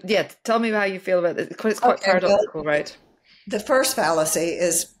me how you feel about this. It's quite paradoxical, right? The first fallacy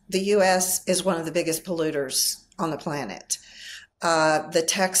is the U.S. is one of the biggest polluters on the planet. The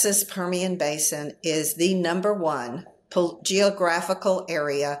Texas Permian Basin is the number one geographical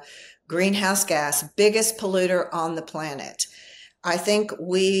area, greenhouse gas, biggest polluter on the planet. I think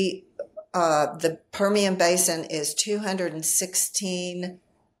the Permian Basin is 216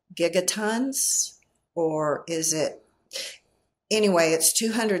 gigatons, or is it? Anyway, it's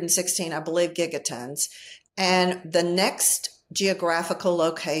 216, I believe, gigatons. And the next geographical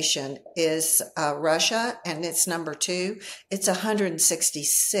location is Russia, and it's number 2. It's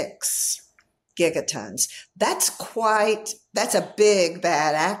 166 gigatons. That's a big,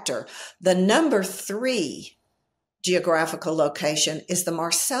 bad actor. The number 3 geographical location is the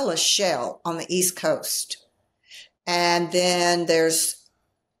Marcellus Shale on the East Coast. And then there's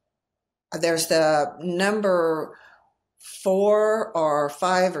the number 4 or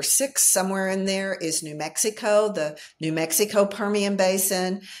 5 or 6, somewhere in there, is New Mexico, the New Mexico Permian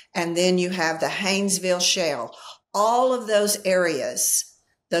Basin. And then you have the Haynesville Shale. All of those areas,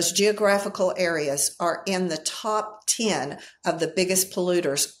 those geographical areas, are in the top 10 of the biggest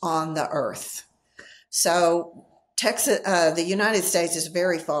polluters on the earth. So Texas, the United States is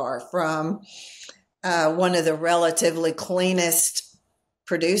very far from one of the relatively cleanest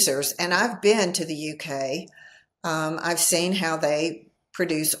producers. And I've been to the UK. I've seen how they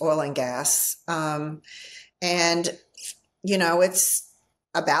produce oil and gas. It's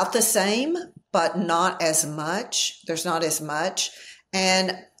about the same, but not as much. There's not as much.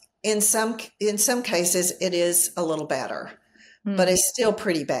 And in some cases, it is a little better, but it's still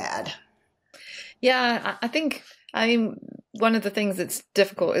pretty bad. Yeah, I mean, one of the things that's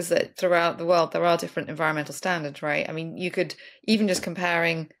difficult is that throughout the world, there are different environmental standards, right? I mean, you could, even just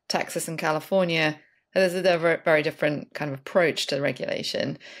comparing Texas and California, there's a very different kind of approach to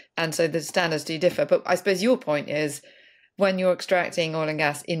regulation. And so the standards do differ. But I suppose your point is, when you're extracting oil and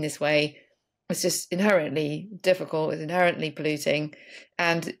gas in this way, it's just inherently difficult, it's inherently polluting.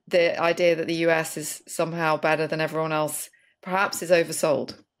 And the idea that the US is somehow better than everyone else perhaps is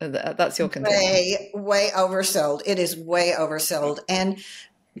oversold. That's your contention. Way oversold. It is way oversold. And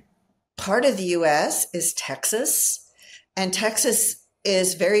part of the U.S. is Texas, and Texas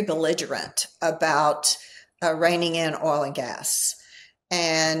is very belligerent about reining in oil and gas.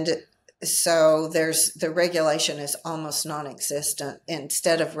 And so the regulation is almost non-existent.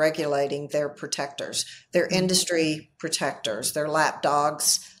 Instead of regulating, they're protectors. They're industry protectors. They're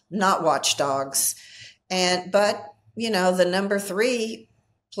lapdogs, not watchdogs. But the number 3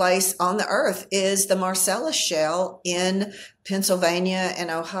 place on the earth is the Marcellus Shale in Pennsylvania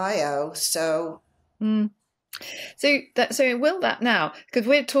and Ohio. So, so will that now? Because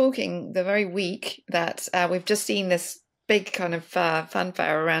we're talking the very week that we've just seen this big kind of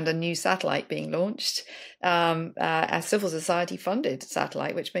fanfare around a new satellite being launched, a civil society funded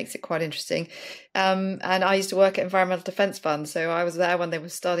satellite, which makes it quite interesting. And I used to work at Environmental Defence Fund, so I was there when they were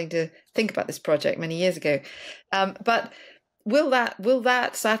starting to think about this project many years ago. But will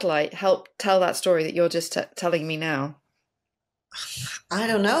that satellite help tell that story that you're just telling me now? I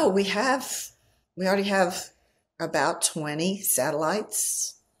don't know. We already have about 20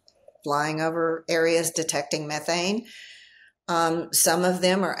 satellites flying over areas detecting methane. Some of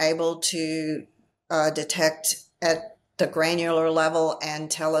them are able to detect at the granular level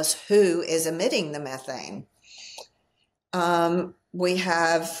and tell us who is emitting the methane. We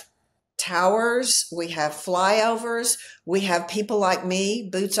have towers, we have flyovers, we have people like me,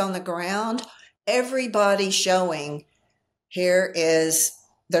 boots on the ground, everybody showing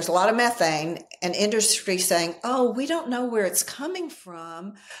there's a lot of methane, and industry saying, oh, we don't know where it's coming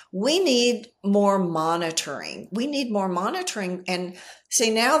from. We need more monitoring. And see,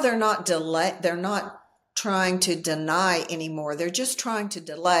 now they're not trying to deny anymore. They're just trying to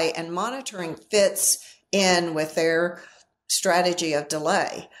delay, and monitoring fits in with their strategy of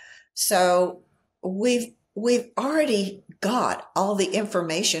delay. So we've already got all the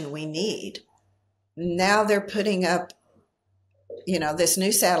information we need. Now they're putting up, this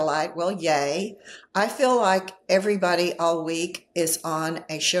new satellite. Well, yay. I feel like everybody all week is on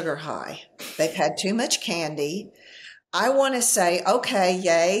a sugar high. They've had too much candy. I want to say, okay,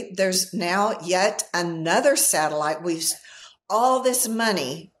 yay. There's now yet another satellite. All this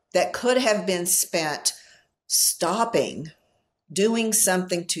money that could have been spent doing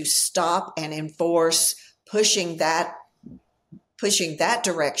something to stop and enforce, pushing pushing that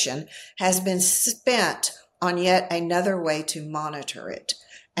direction has been spent on yet another way to monitor it.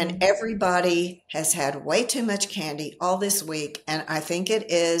 And everybody has had way too much candy all this week. And I think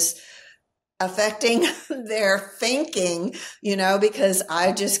it is affecting their thinking, because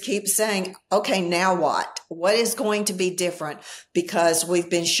I just keep saying, okay, now what? What is going to be different? Because we've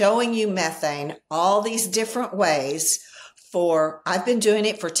been showing you methane all these different ways I've been doing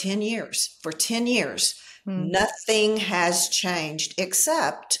it for 10 years. For 10 years, nothing has changed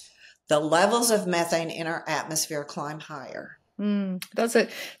except the levels of methane in our atmosphere climb higher.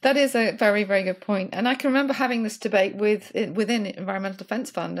 That is a very, very good point. And I can remember having this debate within Environmental Defence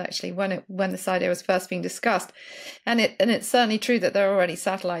Fund, actually, when this idea was first being discussed. And it's certainly true that there are already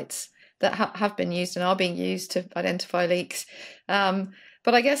satellites that have been used and are being used to identify leaks.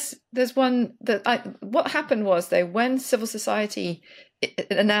 But I guess there's one what happened was, though, when civil society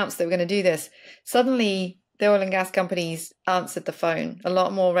announced they were going to do this, suddenly the oil and gas companies answered the phone a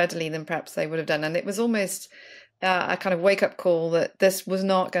lot more readily than perhaps they would have done. And it was almost a kind of wake-up call that this was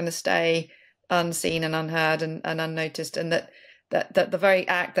not going to stay unseen and unheard and unnoticed, and that the very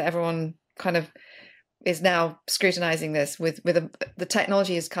act that everyone kind of is now scrutinizing this with the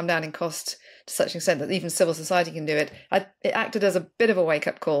technology has come down in cost to such an extent that even civil society can do it. It acted as a bit of a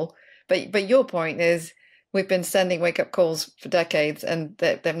wake-up call. But your point is we've been sending wake-up calls for decades and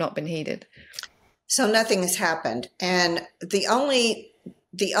they've not been heeded. So nothing has happened. And the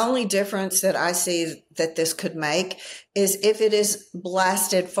only difference that I see that this could make is if it is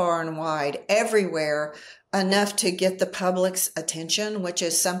blasted far and wide everywhere enough to get the public's attention, which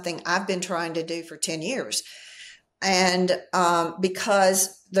is something I've been trying to do for 10 years. And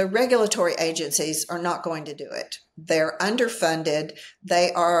because the regulatory agencies are not going to do it. They're underfunded.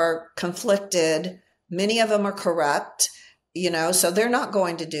 They are conflicted. Many of them are corrupt, so they're not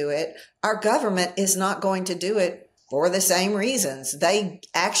going to do it. Our government is not going to do it for the same reasons. They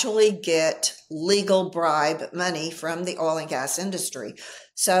actually get legal bribe money from the oil and gas industry.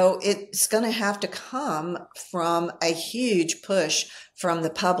 So it's going to have to come from a huge push from the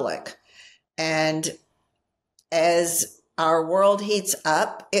public. And as our world heats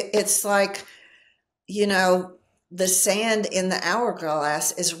up, it's like, the sand in the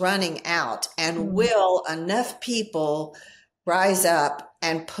hourglass is running out. And will enough people rise up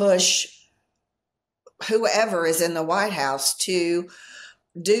and push whoever is in the White House to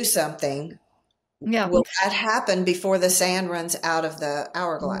do something? Yeah. Will that happen before the sand runs out of the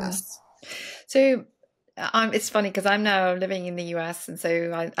hourglass? So it's funny because I'm now living in the US, and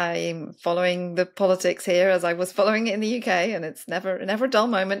so I'm following the politics here as I was following it in the UK, and it's never a dull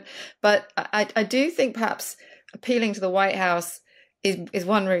moment. But I do think perhaps appealing to the White House is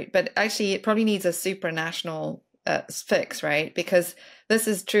one route, but actually it probably needs a supranational fix, right? Because this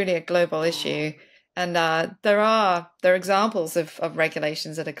is truly a global issue. And there are examples of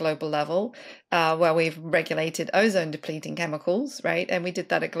regulations at a global level where we've regulated ozone depleting chemicals, right? And we did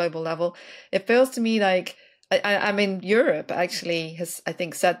that at global level. It feels to me like, I mean, Europe actually has, I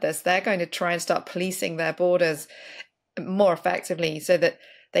think, said this. They're going to try and start policing their borders more effectively so that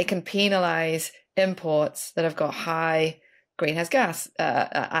they can penalize imports that have got high greenhouse gas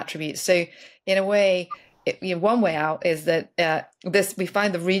attributes. So in a way, one way out is that we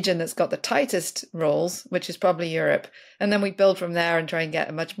find the region that's got the tightest rules, which is probably Europe, and then we build from there and try and get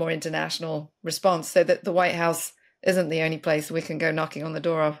a much more international response so that the White House isn't the only place we can go knocking on the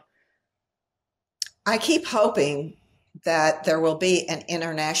door of. I keep hoping that there will be an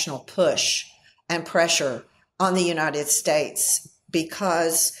international push and pressure on the United States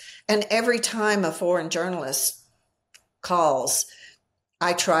and every time a foreign journalist calls,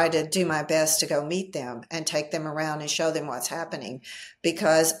 I try to do my best to go meet them and take them around and show them what's happening,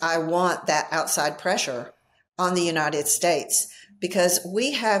 because I want that outside pressure on the United States, because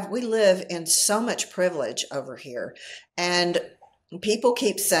we live in so much privilege over here. And people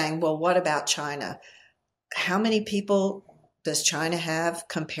keep saying, well, what about China? How many people does China have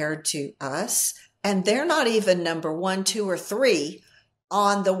compared to us? And they're not even number 1, 2, or 3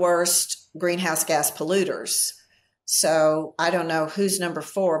 on the worst greenhouse gas polluters. So I don't know who's number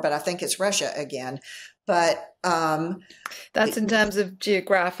 4, but I think it's Russia again. But that's in terms of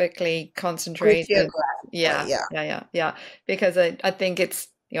geographically concentrated. Yeah. Because I think it's,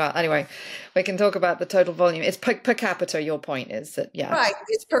 anyway, we can talk about the total volume. It's per capita. Your point is that, right.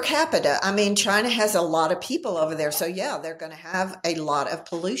 It's per capita. I mean, China has a lot of people over there, so they're going to have a lot of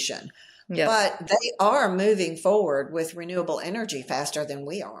pollution. Yes. But they are moving forward with renewable energy faster than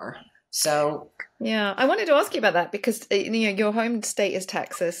we are. So I wanted to ask you about that because your home state is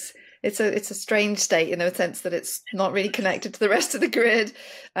Texas, it's a strange state in the sense that it's not really connected to the rest of the grid.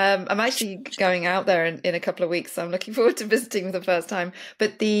 I'm actually going out there in a couple of weeks, so I'm looking forward to visiting for the first time.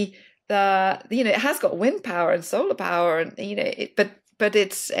 But the it has got wind power and solar power, and but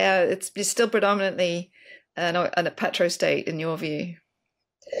it's still predominantly a petro state in your view.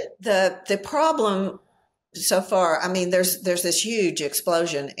 The problem so far, I mean, there's this huge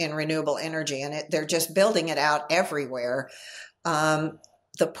explosion in renewable energy, and they're just building it out everywhere.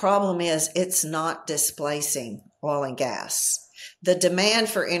 The problem is it's not displacing oil and gas. The demand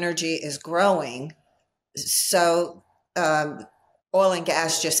for energy is growing, so oil and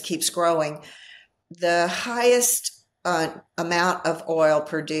gas just keeps growing. The highest amount of oil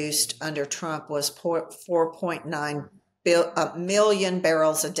produced under Trump was 4.9 million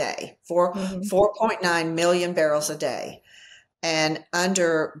barrels a day, 4.9 million barrels a day. And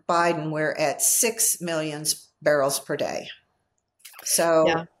under Biden, we're at 6 million barrels per day. So,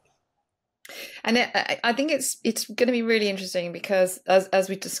 yeah. And I think it's going to be really interesting because, as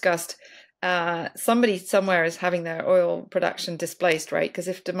we discussed, somebody somewhere is having their oil production displaced, right? Because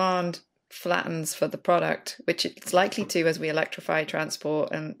if demand flattens for the product, which it's likely to as we electrify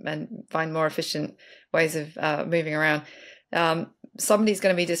transport and find more efficient ways of moving around, somebody's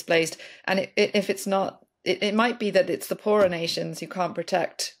going to be displaced. And if it's not, it might be that it's the poorer nations who can't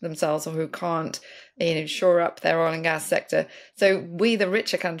protect themselves or who can't shore up their oil and gas sector. So we, the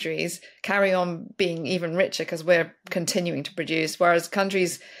richer countries, carry on being even richer because we're continuing to produce, whereas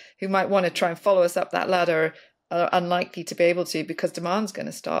countries who might want to try and follow us up that ladder are unlikely to be able to because demand's going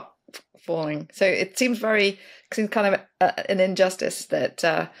to start falling. So it seems kind of an injustice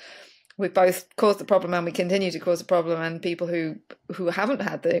that we both caused the problem and we continue to cause the problem, and people who haven't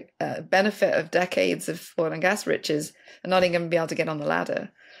had the benefit of decades of oil and gas riches are not even going to be able to get on the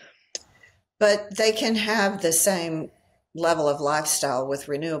ladder. But they can have the same level of lifestyle with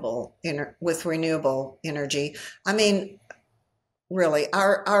renewable energy. I mean, really,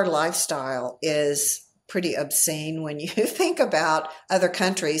 our lifestyle is pretty obscene when you think about other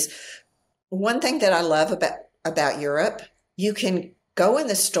countries. One thing that I love about Europe, you can go in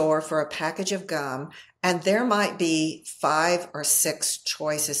the store for a package of gum and there might be 5 or 6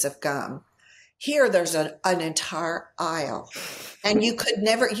 choices of gum. Here, there's an entire aisle, and you could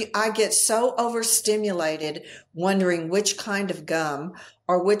never, I get so overstimulated wondering which kind of gum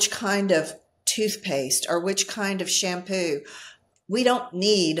or which kind of toothpaste or which kind of shampoo. We don't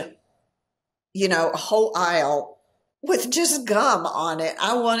need, a whole aisle with just gum on it.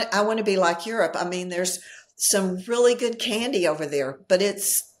 I want to be like Europe. I mean, there's some really good candy over there, but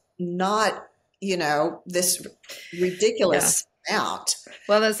it's not, this ridiculous amount.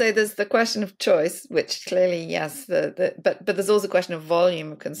 Well, I say there's the question of choice, which clearly, yes, but there's also a question of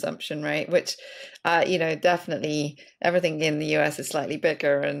volume of consumption, right? Which, definitely everything in the US is slightly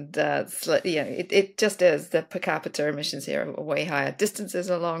bigger, and it just is. The per capita emissions here are way higher. Distances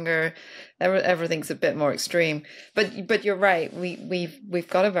are longer. Everything's a bit more extreme. But you're right. We've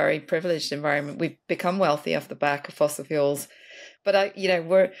got a very privileged environment. We've become wealthy off the back of fossil fuels. But I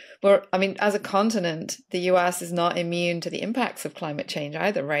mean, as a continent, the US is not immune to the impacts of climate change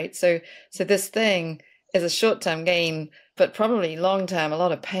either, right? So this thing is a short-term gain, but probably long-term a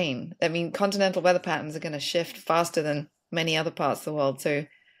lot of pain. I mean, continental weather patterns are going to shift faster than many other parts of the world. So,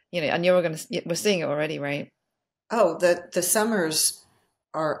 and we're seeing it already, right? Oh, the summers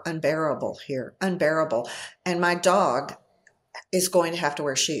are unbearable here, unbearable. And my dog is going to have to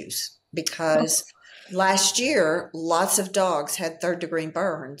wear shoes because last year, lots of dogs had third-degree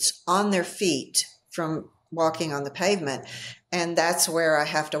burns on their feet from walking on the pavement. And that's where I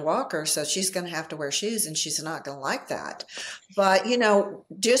have to walk her. So she's going to have to wear shoes, and she's not going to like that. But,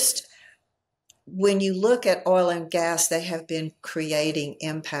 just when you look at oil and gas, they have been creating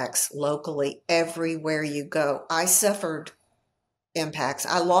impacts locally everywhere you go. I suffered impacts.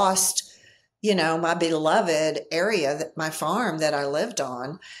 I lost, my beloved area, my farm that I lived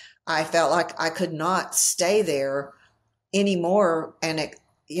on. I felt like I could not stay there anymore. And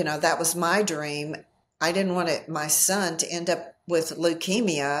that was my dream. I didn't want my son to end up with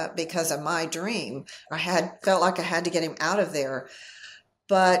leukemia because of my dream. Felt like I had to get him out of there.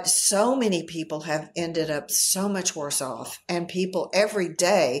 But so many people have ended up so much worse off. And people every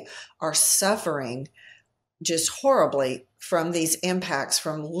day are suffering just horribly from these impacts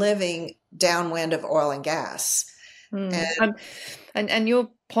from living downwind of oil and gas. And your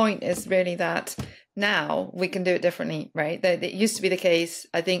point is really that now we can do it differently, right? That it used to be the case.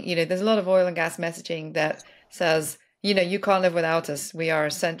 I think, there's a lot of oil and gas messaging that says, you can't live without us. We are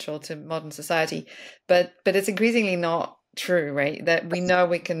essential to modern society. But it's increasingly not true, right? That we know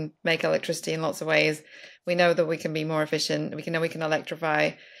we can make electricity in lots of ways. We know that we can be more efficient. We know we can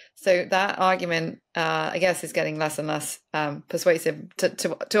electrify. So that argument, I guess, is getting less and less persuasive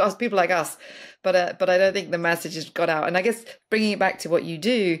to us, people like us. But I don't think the message has got out. And I guess bringing it back to what you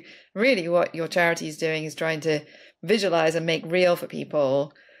do, really what your charity is doing is trying to visualize and make real for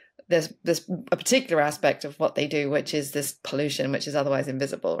people this a particular aspect of what they do, which is this pollution, which is otherwise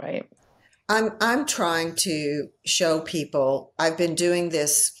invisible, right? I'm trying to show people. I've been doing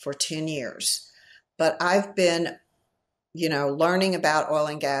this for 10 years, but I've been, learning about oil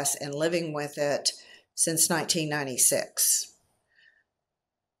and gas and living with it since 1996.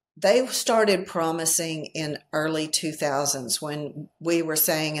 They started promising in early 2000s when we were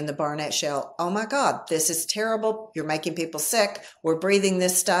saying in the Barnett Shale, oh my God, this is terrible. You're making people sick. We're breathing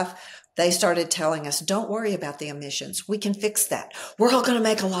this stuff. They started telling us, don't worry about the emissions. We can fix that. We're all going to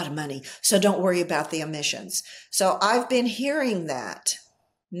make a lot of money, so don't worry about the emissions. So I've been hearing that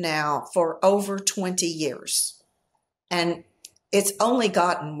now for over 20 years, and it's only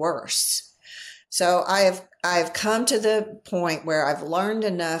gotten worse. So I've come to the point where I've learned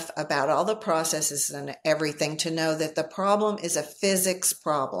enough about all the processes and everything to know that the problem is a physics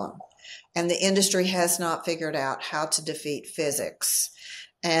problem, and the industry has not figured out how to defeat physics.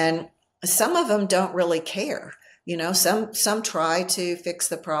 And some of them don't really care. Some try to fix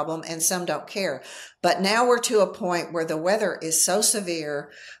the problem and some don't care. But now we're to a point where the weather is so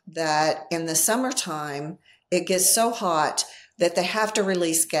severe that in the summertime, it gets so hot that they have to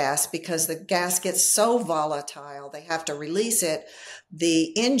release gas because the gas gets so volatile. They have to release it.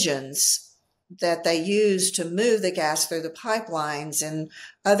 The engines that they use to move the gas through the pipelines and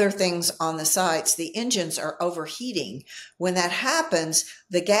other things on the sites, the engines are overheating. When that happens,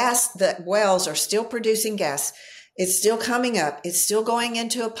 the wells are still producing gas. It's still coming up. It's still going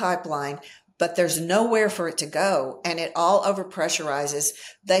into a pipeline, but there's nowhere for it to go. And it all overpressurizes.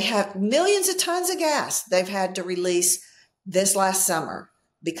 They have millions of tons of gas they've had to release this last summer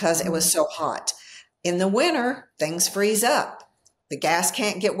because it was so hot. In the winter, things freeze up. The gas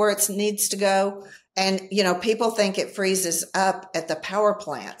can't get where it needs to go. And, people think it freezes up at the power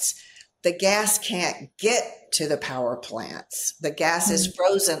plants. The gas can't get to the power plants. The gas is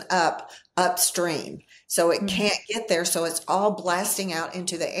frozen up upstream. So it can't get there. So it's all blasting out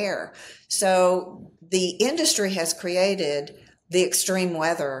into the air. So the industry has created the extreme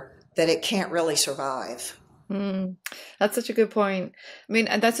weather that it can't really survive. That's such a good point. I mean,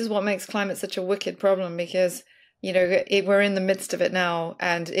 and this is what makes climate such a wicked problem because we're in the midst of it now,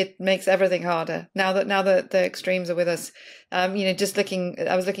 and it makes everything harder now that the extremes are with us. I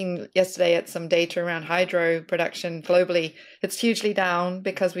was looking yesterday at some data around hydro production globally. It's hugely down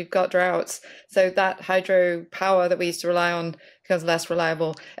because we've got droughts. So that hydro power that we used to rely on becomes less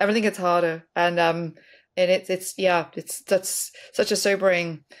reliable. Everything gets harder, and that's such a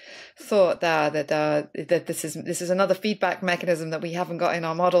sobering thought there that this is another feedback mechanism that we haven't got in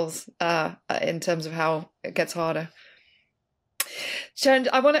our models in terms of how it gets harder. Sharon,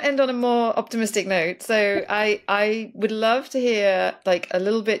 I want to end on a more optimistic note. So I would love to hear a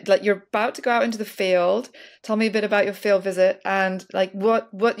little bit, you're about to go out into the field. Tell me a bit about your field visit and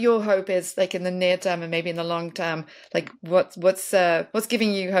what your hope is in the near term and maybe in the long term. What's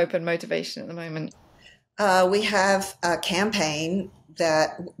giving you hope and motivation at the moment? We have a campaign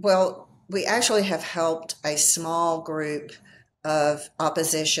we actually have helped a small group of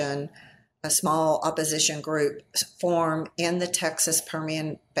opposition, a small opposition group form in the Texas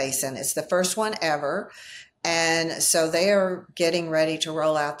Permian Basin. It's the first one ever. And so they are getting ready to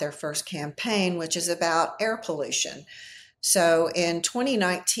roll out their first campaign, which is about air pollution. So in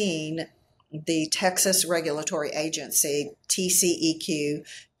 2019, the Texas Regulatory Agency, TCEQ,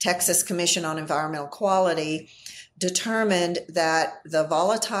 Texas Commission on Environmental Quality, determined that the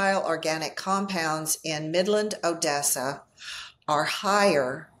volatile organic compounds in Midland, Odessa are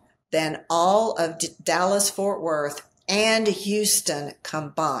higher than all of Dallas, Fort Worth, and Houston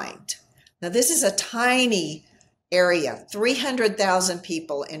combined. Now, this is a tiny area, 300,000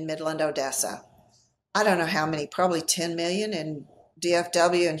 people in Midland, Odessa. I don't know how many, probably 10 million in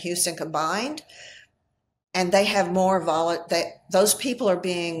DFW and Houston combined. And they have more those people are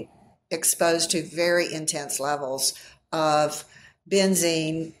being exposed to very intense levels of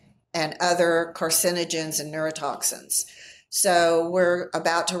benzene and other carcinogens and neurotoxins. So we're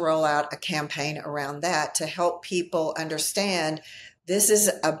about to roll out a campaign around that to help people understand this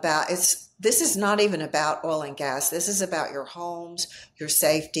is not even about oil and gas. This is about your homes, your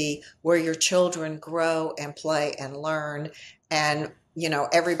safety, where your children grow and play and learn. And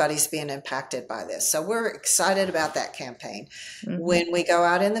everybody's being impacted by this. So we're excited about that campaign. Mm-hmm. When we go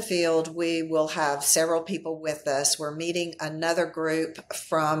out in the field, we will have several people with us. We're meeting another group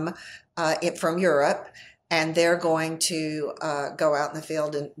from Europe, and they're going to go out in the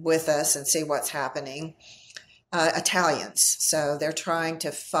field with us and see what's happening. Italians, so they're trying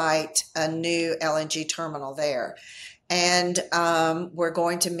to fight a new LNG terminal there. And we're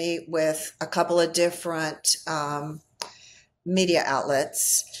going to meet with a couple of different media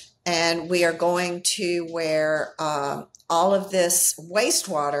outlets, and we are going to where all of this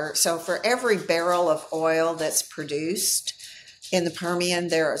wastewater, so for every barrel of oil that's produced in the Permian,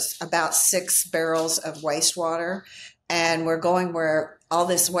 there's about 6 barrels of wastewater. And we're going where all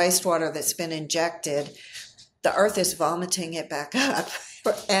this wastewater that's been injected, the earth is vomiting it back up.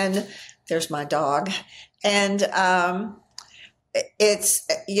 And there's my dog. And it's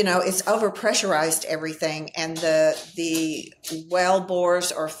overpressurized everything. And the well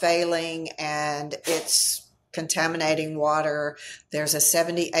bores are failing, and it's contaminating water. There's a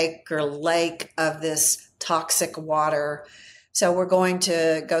 70-acre lake of this toxic water. So we're going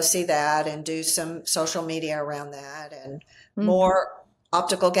to go see that and do some social media around that, and more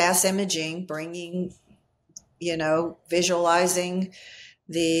optical gas imaging, bringing, visualizing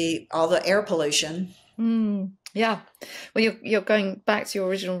all the air pollution. Yeah. Well, you're going back to your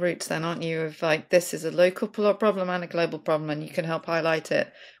original roots then, aren't you? Of like, this is a local problem and a global problem, and you can help highlight it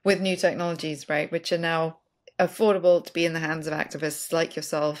with new technologies, right? Which are now affordable to be in the hands of activists like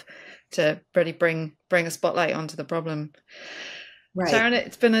yourself to really bring a spotlight onto the problem. Right. Sharon,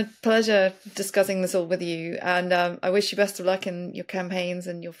 it's been a pleasure discussing this all with you, and I wish you best of luck in your campaigns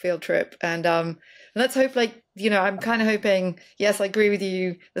and your field trip. And let's hope, I'm kind of hoping, yes, I agree with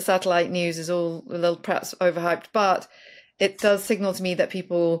you, the satellite news is all a little perhaps overhyped, but it does signal to me that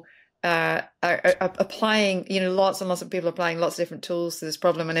people are applying, lots and lots of people are applying lots of different tools to this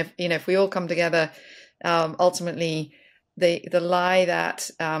problem. And if we all come together, ultimately, the lie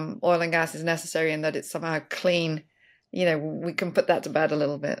that oil and gas is necessary and that it's somehow clean, we can put that to bed a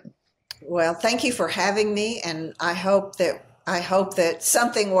little bit. Well, thank you for having me, and I hope that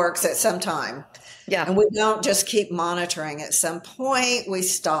something works at some time. Yeah, and we don't just keep monitoring. At some point, we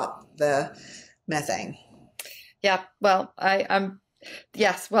stop the methane. Yeah, well,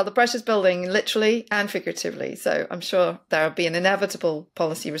 yes. Well, the pressure's building literally and figuratively, so I'm sure there will be an inevitable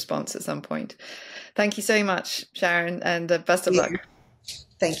policy response at some point. Thank you so much, Sharon, and best of luck.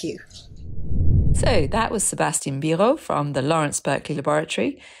 Thank you. So that was Sebastien Biraud from the Lawrence Berkeley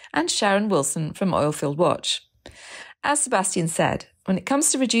Laboratory and Sharon Wilson from Oilfield Watch. As Sebastien said, when it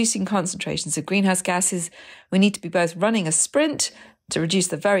comes to reducing concentrations of greenhouse gases, we need to be both running a sprint to reduce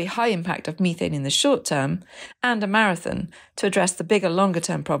the very high impact of methane in the short term and a marathon to address the bigger,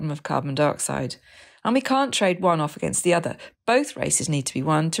 longer-term problem of carbon dioxide. And we can't trade one off against the other. Both races need to be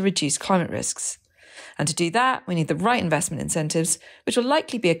won to reduce climate risks. And to do that, we need the right investment incentives, which will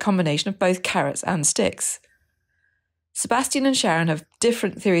likely be a combination of both carrots and sticks. Sebastien and Sharon have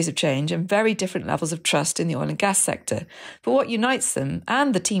different theories of change and very different levels of trust in the oil and gas sector. But what unites them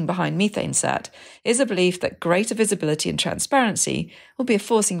and the team behind MethaneSat is a belief that greater visibility and transparency will be a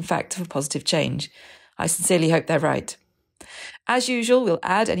forcing factor for positive change. I sincerely hope they're right. As usual, we'll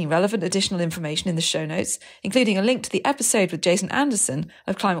add any relevant additional information in the show notes, including a link to the episode with Jason Anderson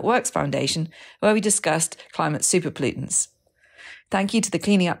of Climate Works Foundation, where we discussed climate superpollutants. Thank you to the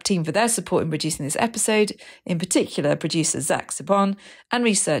Cleaning Up team for their support in producing this episode, in particular producer Zach Sebastien and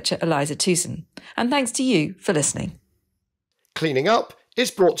researcher Eliza Tucson. And thanks to you for listening. Cleaning Up is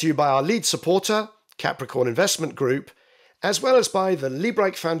brought to you by our lead supporter, Capricorn Investment Group, as well as by the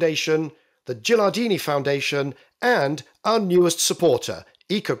Liebreich Foundation, the Gilardini Foundation, and our newest supporter,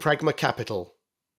 Ecopragma Capital.